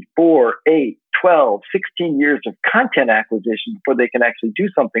 3, 4, 8, 12, 16 years of content acquisition before they can actually do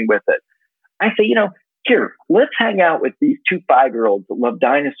something with it. I say, here, let's hang out with these 2 5-year-olds that love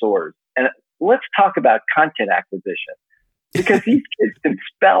dinosaurs and let's talk about content acquisition, because these kids can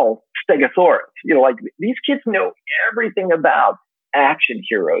spell Stegosaurus. Like, these kids know everything about action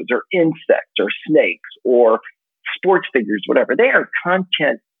heroes or insects or snakes or sports figures, whatever. They are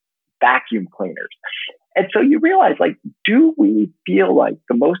content vacuum cleaners. And so you realize, like, do we feel like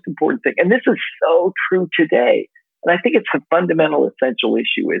the most important thing, and this is so true today, and I think it's a fundamental essential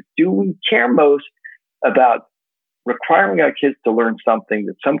issue, is do we care most about requiring our kids to learn something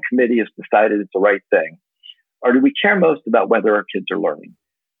that some committee has decided is the right thing? Or do we care most about whether our kids are learning?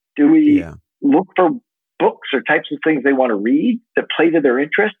 Do we look for books or types of things they want to read that play to their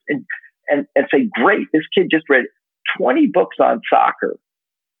interest and say, great, this kid just read 20 books on soccer,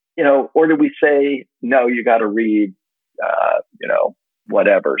 or do we say, no, you got to read,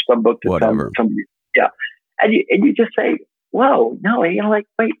 whatever, some book that somebody, and you just say, whoa, no, like,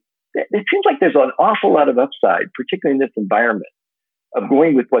 wait, it seems like there's an awful lot of upside, particularly in this environment, of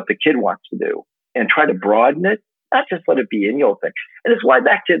going with what the kid wants to do and try to broaden it, not just let it be any old thing. And it's why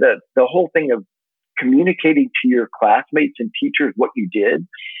back to the whole thing of communicating to your classmates and teachers what you did.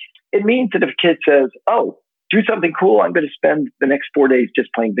 It means that if a kid says, oh, do something cool, I'm going to spend the next 4 days just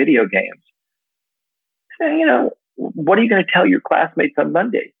playing video games. What are you going to tell your classmates on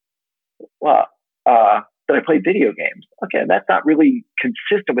Monday? Well, that I play video games. Okay, that's not really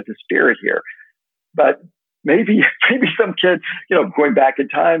consistent with the spirit here. But maybe some kid, going back in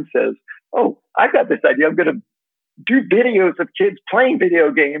time says, oh, I've got this idea. I'm going to do videos of kids playing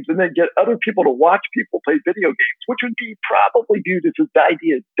video games and then get other people to watch people play video games, which would be probably viewed as this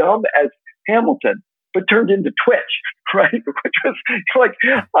idea as dumb as Hamilton, but turned into Twitch, right? Which was like,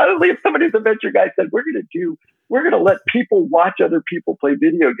 honestly, if somebody who's a venture guy said, we're going to let people watch other people play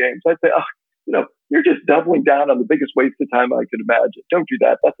video games, I'd say, oh, you're just doubling down on the biggest waste of time I could imagine. Don't do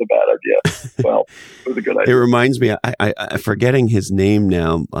that. That's a bad idea. Well, it was a good idea. It reminds me, I'm forgetting his name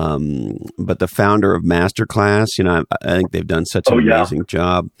now, but the founder of Masterclass, I think they've done such an amazing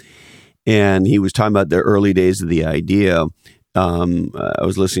job. And he was talking about the early days of the idea. I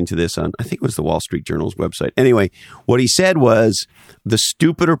was listening to this on, I think it was the Wall Street Journal's website. Anyway, what he said was, the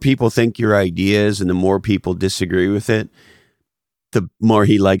stupider people think your idea is and the more people disagree with it, the more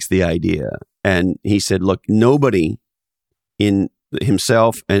he likes the idea. And he said, look, nobody in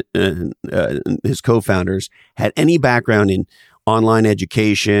himself and his co-founders had any background in online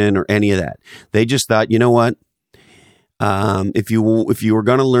education or any of that. They just thought, you know what? If you were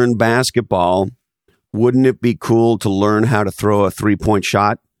going to learn basketball, wouldn't it be cool to learn how to throw a 3-point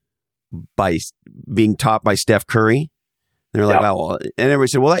shot by being taught by Steph Curry? They're like, oh, well, and everybody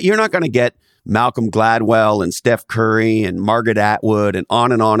said, well, you're not going to get Malcolm Gladwell and Steph Curry and Margaret Atwood and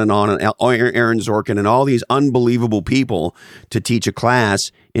on and on and on and Aaron Sorkin and all these unbelievable people to teach a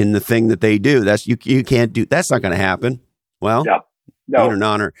class in the thing that they do. That's you can't do. That's not going to happen. Well, no. An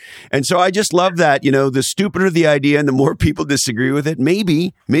honor. And so I just love that, the stupider the idea and the more people disagree with it,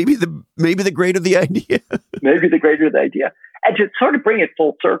 maybe the greater the idea. Maybe the greater the idea. And to sort of bring it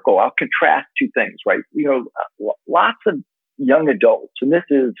full circle, I'll contrast two things, right? Lots of young adults, and this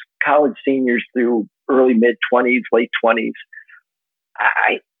is college seniors through early mid-20s, late 20s.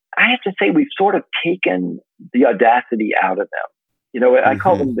 I have to say we've sort of taken the audacity out of them. I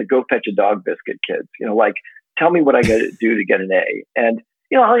call them the go fetch a dog biscuit kids. Like, tell me what I got to do to get an A. And,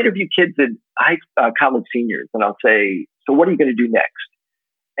 I'll interview kids at college seniors, and I'll say, so what are you going to do next?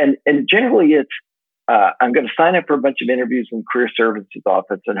 And generally it's, I'm going to sign up for a bunch of interviews in career services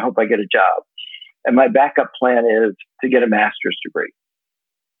office and hope I get a job. And my backup plan is to get a master's degree.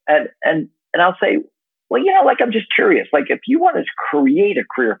 And I'll say, well, like, I'm just curious. Like, if you want to create a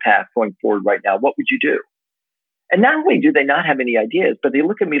career path going forward right now, what would you do? And not only do they not have any ideas, but they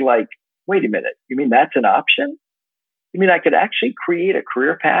look at me like, wait a minute, you mean that's an option? You mean I could actually create a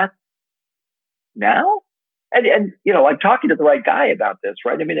career path now? And I'm talking to the right guy about this,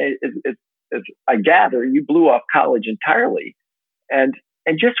 right? I mean, as I gather, you blew off college entirely and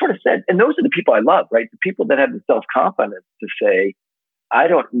just sort of said, and those are the people I love, right? The people that have the self-confidence to say, I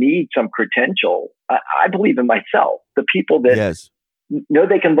don't need some credential. I believe in myself. The people that know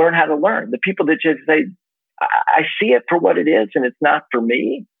they can learn how to learn. The people that just say, I see it for what it is and it's not for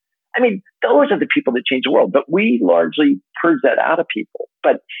me. I mean, those are the people that change the world. But we largely purge that out of people,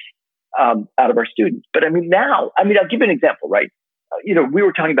 but out of our students. But I mean, now, I'll give you an example, right? We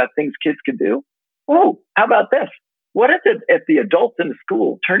were talking about things kids could do. Oh, how about this? What if the adults in the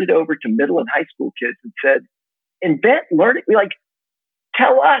school turned it over to middle and high school kids and said, invent learning?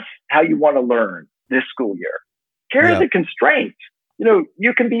 Tell us how you want to learn this school year. Here are the constraints.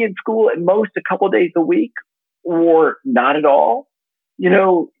 You can be in school at most a couple of days a week or not at all.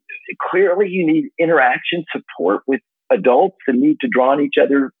 Clearly you need interaction support with adults that need to draw on each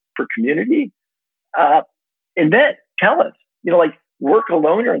other for community. Invent, tell us, work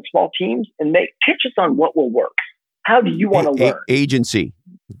alone or in small teams and pitch us on what will work. How do you want to learn? Agency.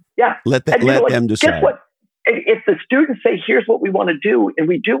 Yeah. Let them decide. Guess what? If the students say, here's what we want to do, and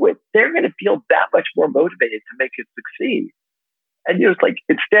we do it, they're going to feel that much more motivated to make it succeed. And it's like,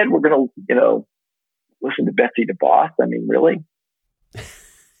 instead, we're going to, listen to Betsy DeVos. I mean, really?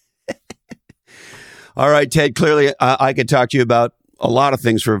 All right, Ted, clearly I could talk to you about a lot of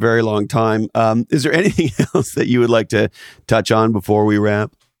things for a very long time. Is there anything else that you would like to touch on before we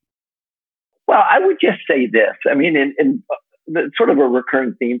wrap? Well, I would just say this. I mean, in the sort of a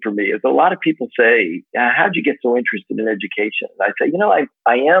recurring theme for me is a lot of people say, how'd you get so interested in education? And I say,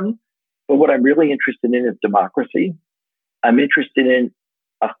 I am, but what I'm really interested in is democracy. I'm interested in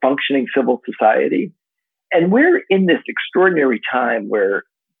a functioning civil society. And we're in this extraordinary time where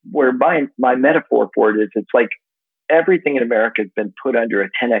my metaphor for it is, it's like everything in America has been put under a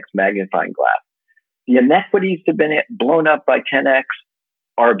 10x magnifying glass. The inequities have been blown up by 10x.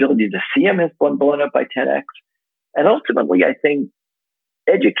 Our ability to see them has been blown up by 10x. And ultimately, I think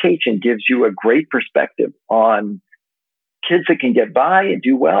education gives you a great perspective on kids that can get by and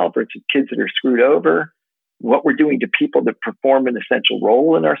do well versus kids that are screwed over, what we're doing to people that perform an essential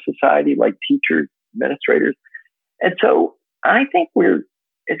role in our society, like teachers, administrators. And so I think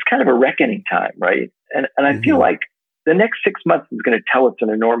it's kind of a reckoning time, right? And I feel like the next 6 months is going to tell us an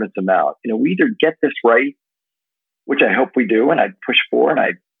enormous amount. We either get this right, which I hope we do, and I push for, and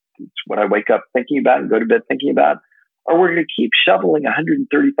it's what I wake up thinking about and go to bed thinking about, or we're going to keep shoveling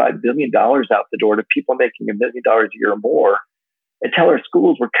 $135 billion out the door to people making $1 million a year or more and tell our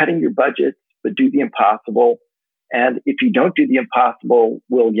schools we're cutting your budgets, but do the impossible. And if you don't do the impossible,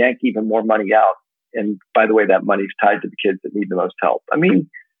 we'll yank even more money out. And by the way, that money's tied to the kids that need the most help. I mean,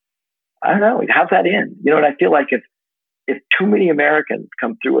 I don't know. How's that end? And I feel like if too many Americans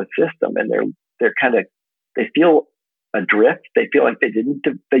come through a system and they feel adrift, they feel like they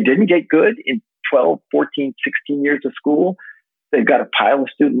didn't get good in 12, 14, 16 years of school. They've got a pile of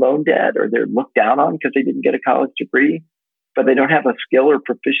student loan debt, or they're looked down on because they didn't get a college degree, but they don't have a skill or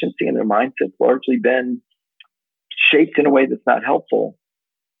proficiency, and their mindset's largely been shaped in a way that's not helpful.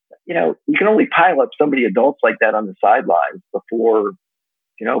 You can only pile up so many adults like that on the sidelines before,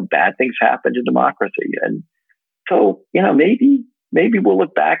 bad things happen to democracy. And so, maybe we'll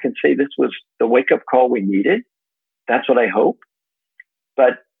look back and say this was the wake-up call we needed. That's what I hope.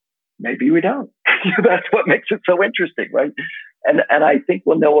 But maybe we don't. That's what makes it so interesting, right? And I think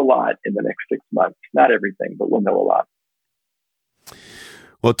we'll know a lot in the next 6 months. Not everything, but we'll know a lot.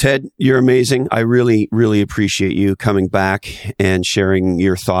 Well, Ted, you're amazing. I really, really appreciate you coming back and sharing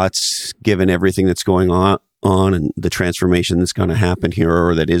your thoughts, given everything that's going on and the transformation that's going to happen here,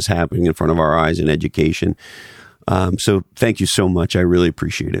 or that is happening in front of our eyes in education. So thank you so much. I really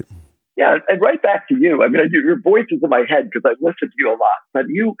appreciate it. Yeah, and right back to you. I mean, your voice is in my head because I've listened to you a lot, but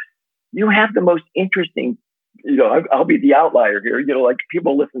you have the most interesting, I'll be the outlier here. Like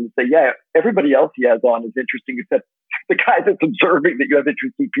people listen and say, yeah, everybody else he has on is interesting, except the guy that's observing that you have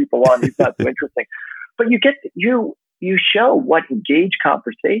interesting people on, he's not so interesting. But you show what engaged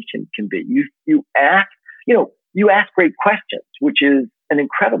conversation can be. You ask you ask great questions, which is an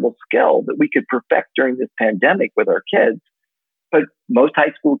incredible skill that we could perfect during this pandemic with our kids. But most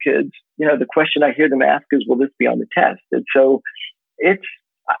high school kids, the question I hear them ask is, will this be on the test? And so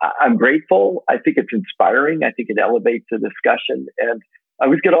I'm grateful. I think it's inspiring. I think it elevates the discussion. And I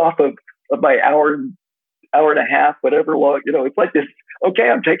always get off of my hour and a half, whatever long, it's like this, okay,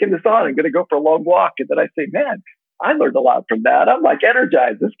 I'm taking this on. I'm going to go for a long walk. And then I say, man, I learned a lot from that. I'm like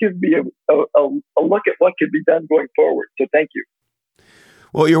energized. This gives me a look at what can be done going forward. So thank you.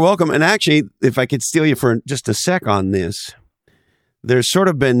 Well, you're welcome. And actually, if I could steal you for just a sec on this, there's sort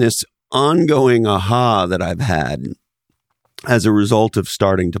of been this ongoing aha that I've had as a result of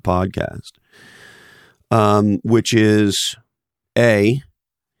starting to podcast, which is,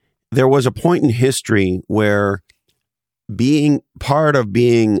 there was a point in history where being part of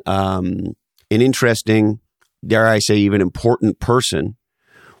being an interesting, dare I say, even important person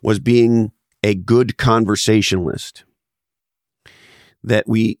was being a good conversationalist. That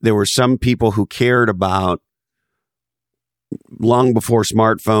there were some people who cared about, long before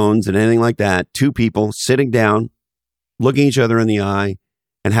smartphones and anything like that, two people sitting down, looking each other in the eye,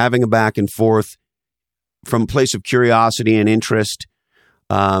 and having a back and forth from a place of curiosity and interest.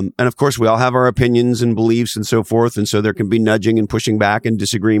 And of course, we all have our opinions and beliefs and so forth. And so there can be nudging and pushing back and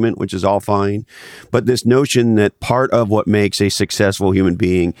disagreement, which is all fine. But this notion that part of what makes a successful human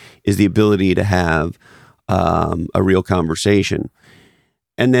being is the ability to have a real conversation.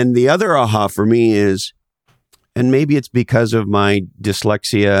 And then the other aha for me is, and maybe it's because of my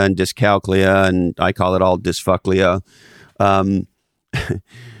dyslexia and dyscalculia, and I call it all dysfucklia.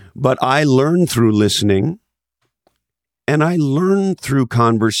 But I learn through listening, and I learn through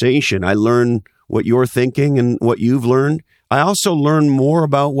conversation. I learn what you're thinking and what you've learned. I also learn more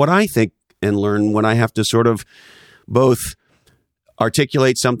about what I think and learn when I have to sort of both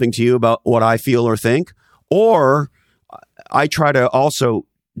articulate something to you about what I feel or think, or I try to also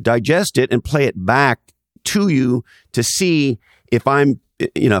digest it and play it back to you to see if I'm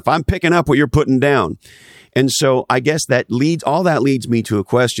picking up what you're putting down. And so I guess all that leads me to a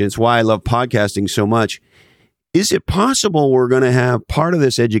question. It's why I love podcasting so much. Is it possible we're going to have part of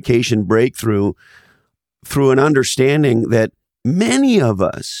this education breakthrough through an understanding that many of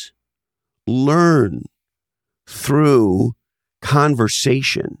us learn through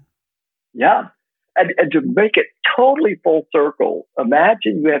conversation? Yeah. And to make it totally full circle,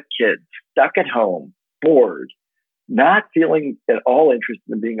 imagine you have kids stuck at home, bored, not feeling at all interested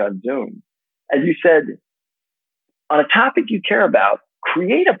in being on Zoom. As you said, on a topic you care about,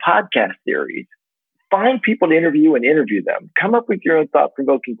 create a podcast series, find people to interview and interview them, come up with your own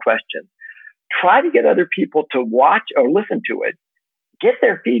thought-provoking questions, try to get other people to watch or listen to it, get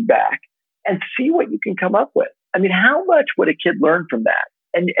their feedback, and see what you can come up with. I mean, how much would a kid learn from that?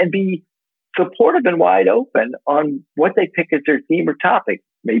 And be supportive and wide open on what they pick as their theme or topic.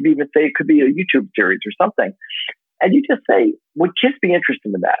 Maybe even say it could be a YouTube series or something. And you just say, would kids be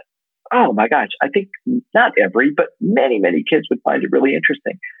interested in that? Oh my gosh, I think not every, but many, many kids would find it really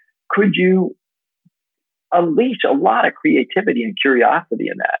interesting. Could you unleash a lot of creativity and curiosity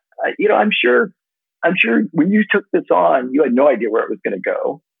in that? I'm sure when you took this on, you had no idea where it was going to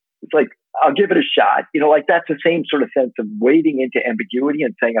go. It's like, I'll give it a shot. That's the same sort of sense of wading into ambiguity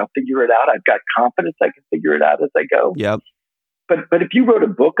and saying, I'll figure it out. I've got confidence I can figure it out as I go. Yep. But if you wrote a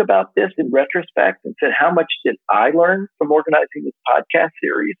book about this in retrospect and said, how much did I learn from organizing this podcast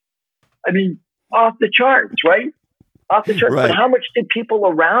series? I mean, off the charts, right? Off the charts. Right. But how much did people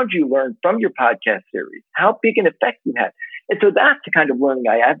around you learn from your podcast series? How big an effect you had? And so that's the kind of learning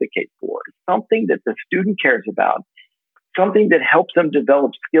I advocate for. Something that the student cares about, something that helps them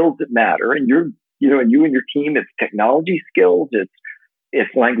develop skills that matter. And you and your team, it's technology skills,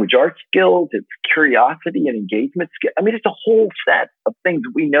 it's language arts skills, it's curiosity and engagement skills. I mean, it's a whole set of things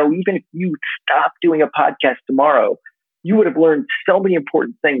that we know. Even if you stopped doing a podcast tomorrow, you would have learned so many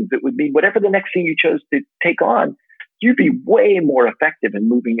important things that would mean whatever the next thing you chose to take on, you'd be way more effective in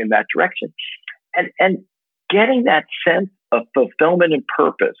moving in that direction. And getting that sense of fulfillment and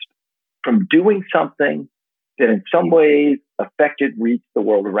purpose from doing something that in some ways affected, reached the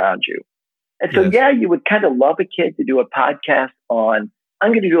world around you. And so, Yes. you would kind of love a kid to do a podcast on,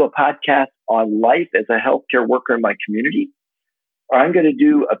 I'm going to do a podcast on life as a healthcare worker in my community, or I'm going to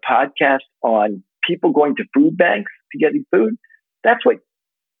do a podcast on people going to food banks to getting food. That's what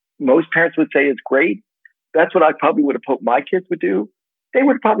most parents would say is great. That's what I probably would have hoped my kids would do. They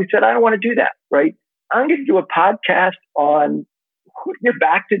would have probably said, I don't want to do that, right? I'm going to do a podcast on, you're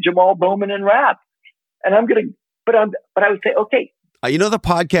back to Jamal Bowman and rap. And I'm going to, but I would say, okay. The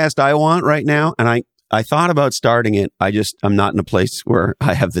podcast I want right now, and I thought about starting it. I'm not in a place where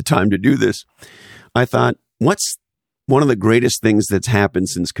I have the time to do this. I thought, what's one of the greatest things that's happened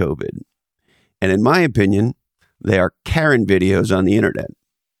since COVID? And in my opinion, they are Karen videos on the internet.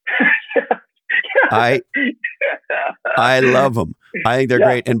 I love them. I think they're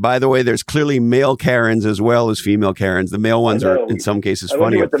great. And by the way, there's clearly male Karens as well as female Karens. The male ones are in some cases funnier. I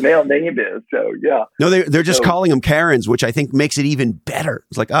wonder what the male name is. So yeah. No, they're just calling them Karens, which I think makes it even better.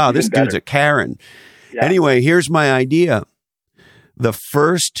 It's like, oh, this dude's a Karen. Yeah. Anyway, here's my idea. The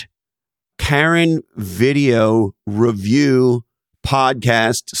first Karen video review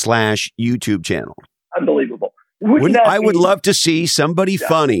podcast / YouTube channel. Unbelievable. I would love to see somebody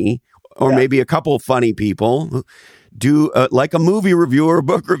funny, or maybe a couple of funny people, do like a movie review or a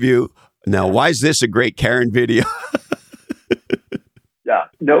book review. Now, why is this a great Karen video? Yeah,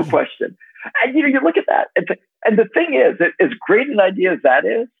 no question. And you look at that, and the thing is, as great an idea as that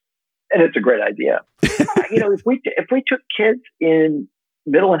is, and it's a great idea. If we took kids in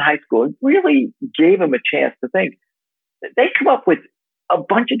middle and high school and really gave them a chance to think, they come up with a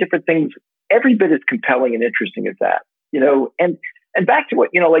bunch of different things, every bit as compelling and interesting as that. And back to what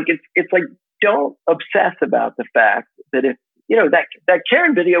it's like, don't obsess about the fact that if that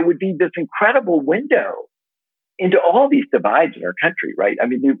Karen video would be this incredible window into all these divides in our country, right? I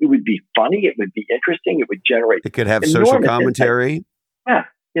mean, it would be funny, it would be interesting, it would generate. It could have social commentary. Insight.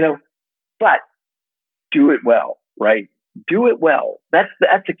 Yeah, but do it well, right? Do it well. That's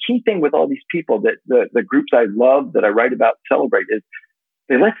the key thing with all these people that the groups I love that I write about, celebrate, is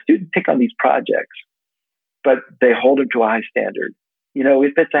they let students pick on these projects, but they hold them to a high standard.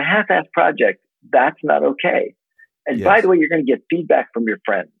 If it's a half-ass project, that's not okay. And by the way, you're going to get feedback from your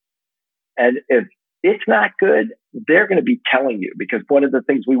friends. And if it's not good, they're going to be telling you, because one of the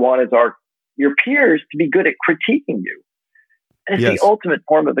things we want is your peers to be good at critiquing you. And it's the ultimate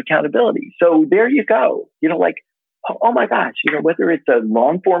form of accountability. So there you go. Oh my gosh, whether it's a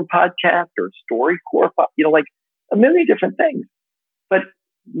long form podcast or StoryCorps, like a million different things. But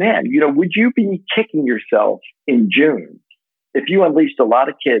man, would you be kicking yourself in June if you unleashed a lot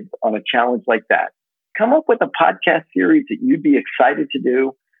of kids on a challenge like that? Come up with a podcast series that you'd be excited to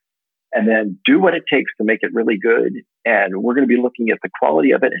do, and then do what it takes to make it really good. And we're going to be looking at the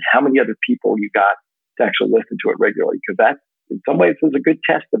quality of it and how many other people you got to actually listen to it regularly, because that, in some ways, is a good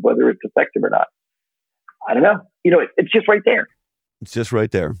test of whether it's effective or not. I don't know. It's just right there. It's just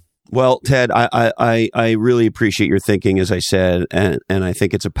right there. Well, Ted, I really appreciate your thinking, as I said, and I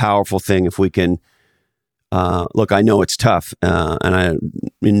think it's a powerful thing if we can. Look, I know it's tough, and I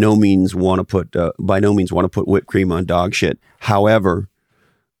by no means want to put whipped cream on dog shit. However,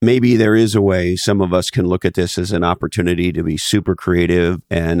 maybe there is a way some of us can look at this as an opportunity to be super creative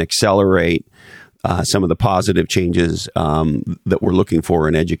and accelerate some of the positive changes that we're looking for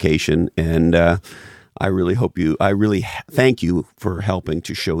in education. And I really thank you for helping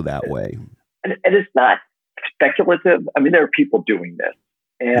to show that way. And it's not speculative. I mean, there are people doing this,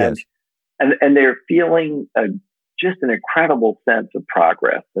 and they're feeling just an incredible sense of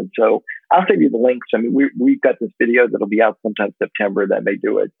progress. And so I'll send you the links. I mean, we've got this video that'll be out sometime September that may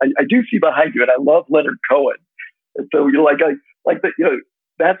do it. I do see behind you, and I love Leonard Cohen. And so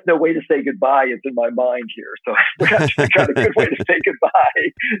that's no way to say goodbye is in my mind here. So we're actually got a good way to say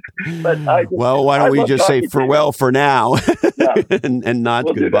goodbye. But why don't we just say farewell for now and not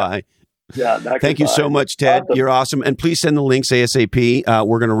goodbye. Thank you so much, Ted. Awesome. You're awesome. And please send the links ASAP.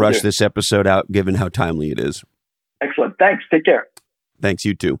 We're going to rush this episode out, given how timely it is. Excellent. Thanks. Take care. Thanks.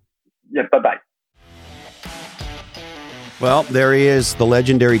 You too. Yeah. Bye-bye. Well, there he is, the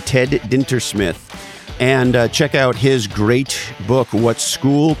legendary Ted Dintersmith. And check out his great book, What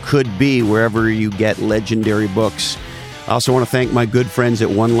School Could Be, wherever you get legendary books. I also want to thank my good friends at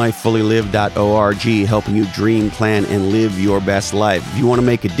onelifefullylived.org, helping you dream, plan, and live your best life. If you want to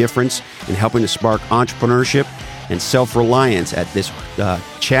make a difference in helping to spark entrepreneurship and self-reliance at this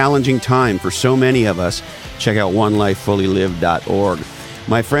challenging time for so many of us, check out onelifefullylived.org.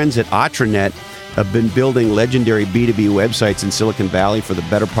 My friends at Atranet have been building legendary B2B websites in Silicon Valley for the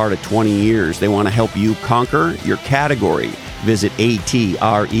better part of 20 years. They want to help you conquer your category. Visit atre.net.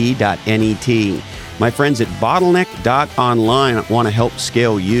 My friends at bottleneck.online want to help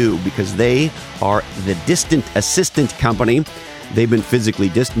scale you because they are the distant assistant company. They've been physically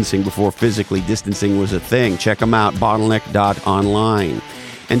distancing before physically distancing was a thing. Check them out, bottleneck.online.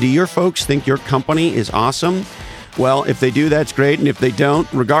 And do your folks think your company is awesome? Well, if they do, that's great. And if they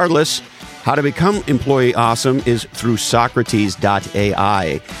don't, regardless, how to become employee awesome is through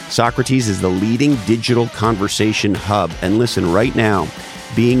Socrates.ai. Socrates is the leading digital conversation hub. And listen, right now,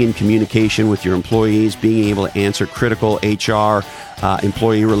 being in communication with your employees, being able to answer critical HR,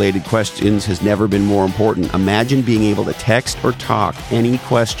 employee-related questions has never been more important. Imagine being able to text or talk any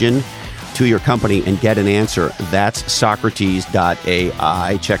question to your company and get an answer. That's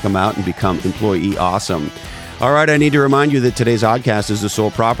Socrates.ai. Check them out and become employee awesome. All right, I need to remind you that today's Oddcast is the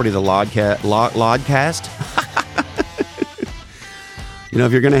sole property of the Lodcast. You know,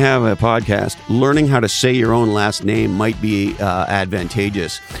 if you're going to have a podcast, learning how to say your own last name might be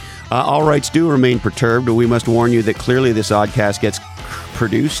advantageous. All rights do remain perturbed, but we must warn you that clearly this Oddcast gets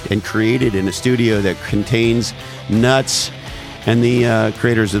produced and created in a studio that contains nuts, and the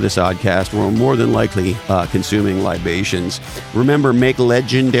creators of this Oddcast were more than likely consuming libations. Remember, make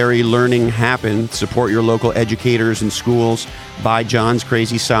legendary learning happen. Support your local educators and schools. Buy John's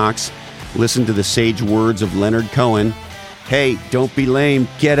Crazy Socks. Listen to the sage words of Leonard Cohen. Hey, don't be lame.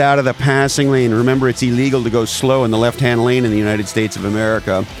 Get out of the passing lane. Remember, it's illegal to go slow in the left-hand lane in the United States of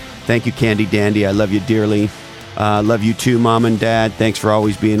America. Thank you, Candy Dandy. I love you dearly. Love you too, Mom and Dad. Thanks for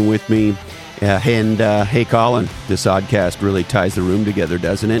always being with me. Hey, Colin, this Oddcast really ties the room together,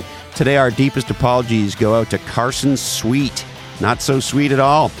 doesn't it? Today, our deepest apologies go out to Carson Sweet. Not so sweet at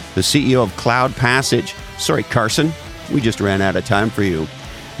all. The CEO of Cloud Passage. Sorry, Carson. We just ran out of time for you.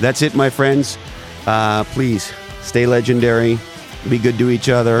 That's it, my friends. Please stay legendary. Be good to each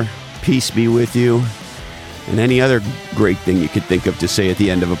other. Peace be with you. And any other great thing you could think of to say at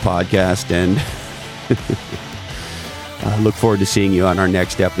the end of a podcast. And look forward to seeing you on our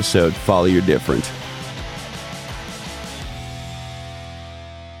next episode. Follow your different.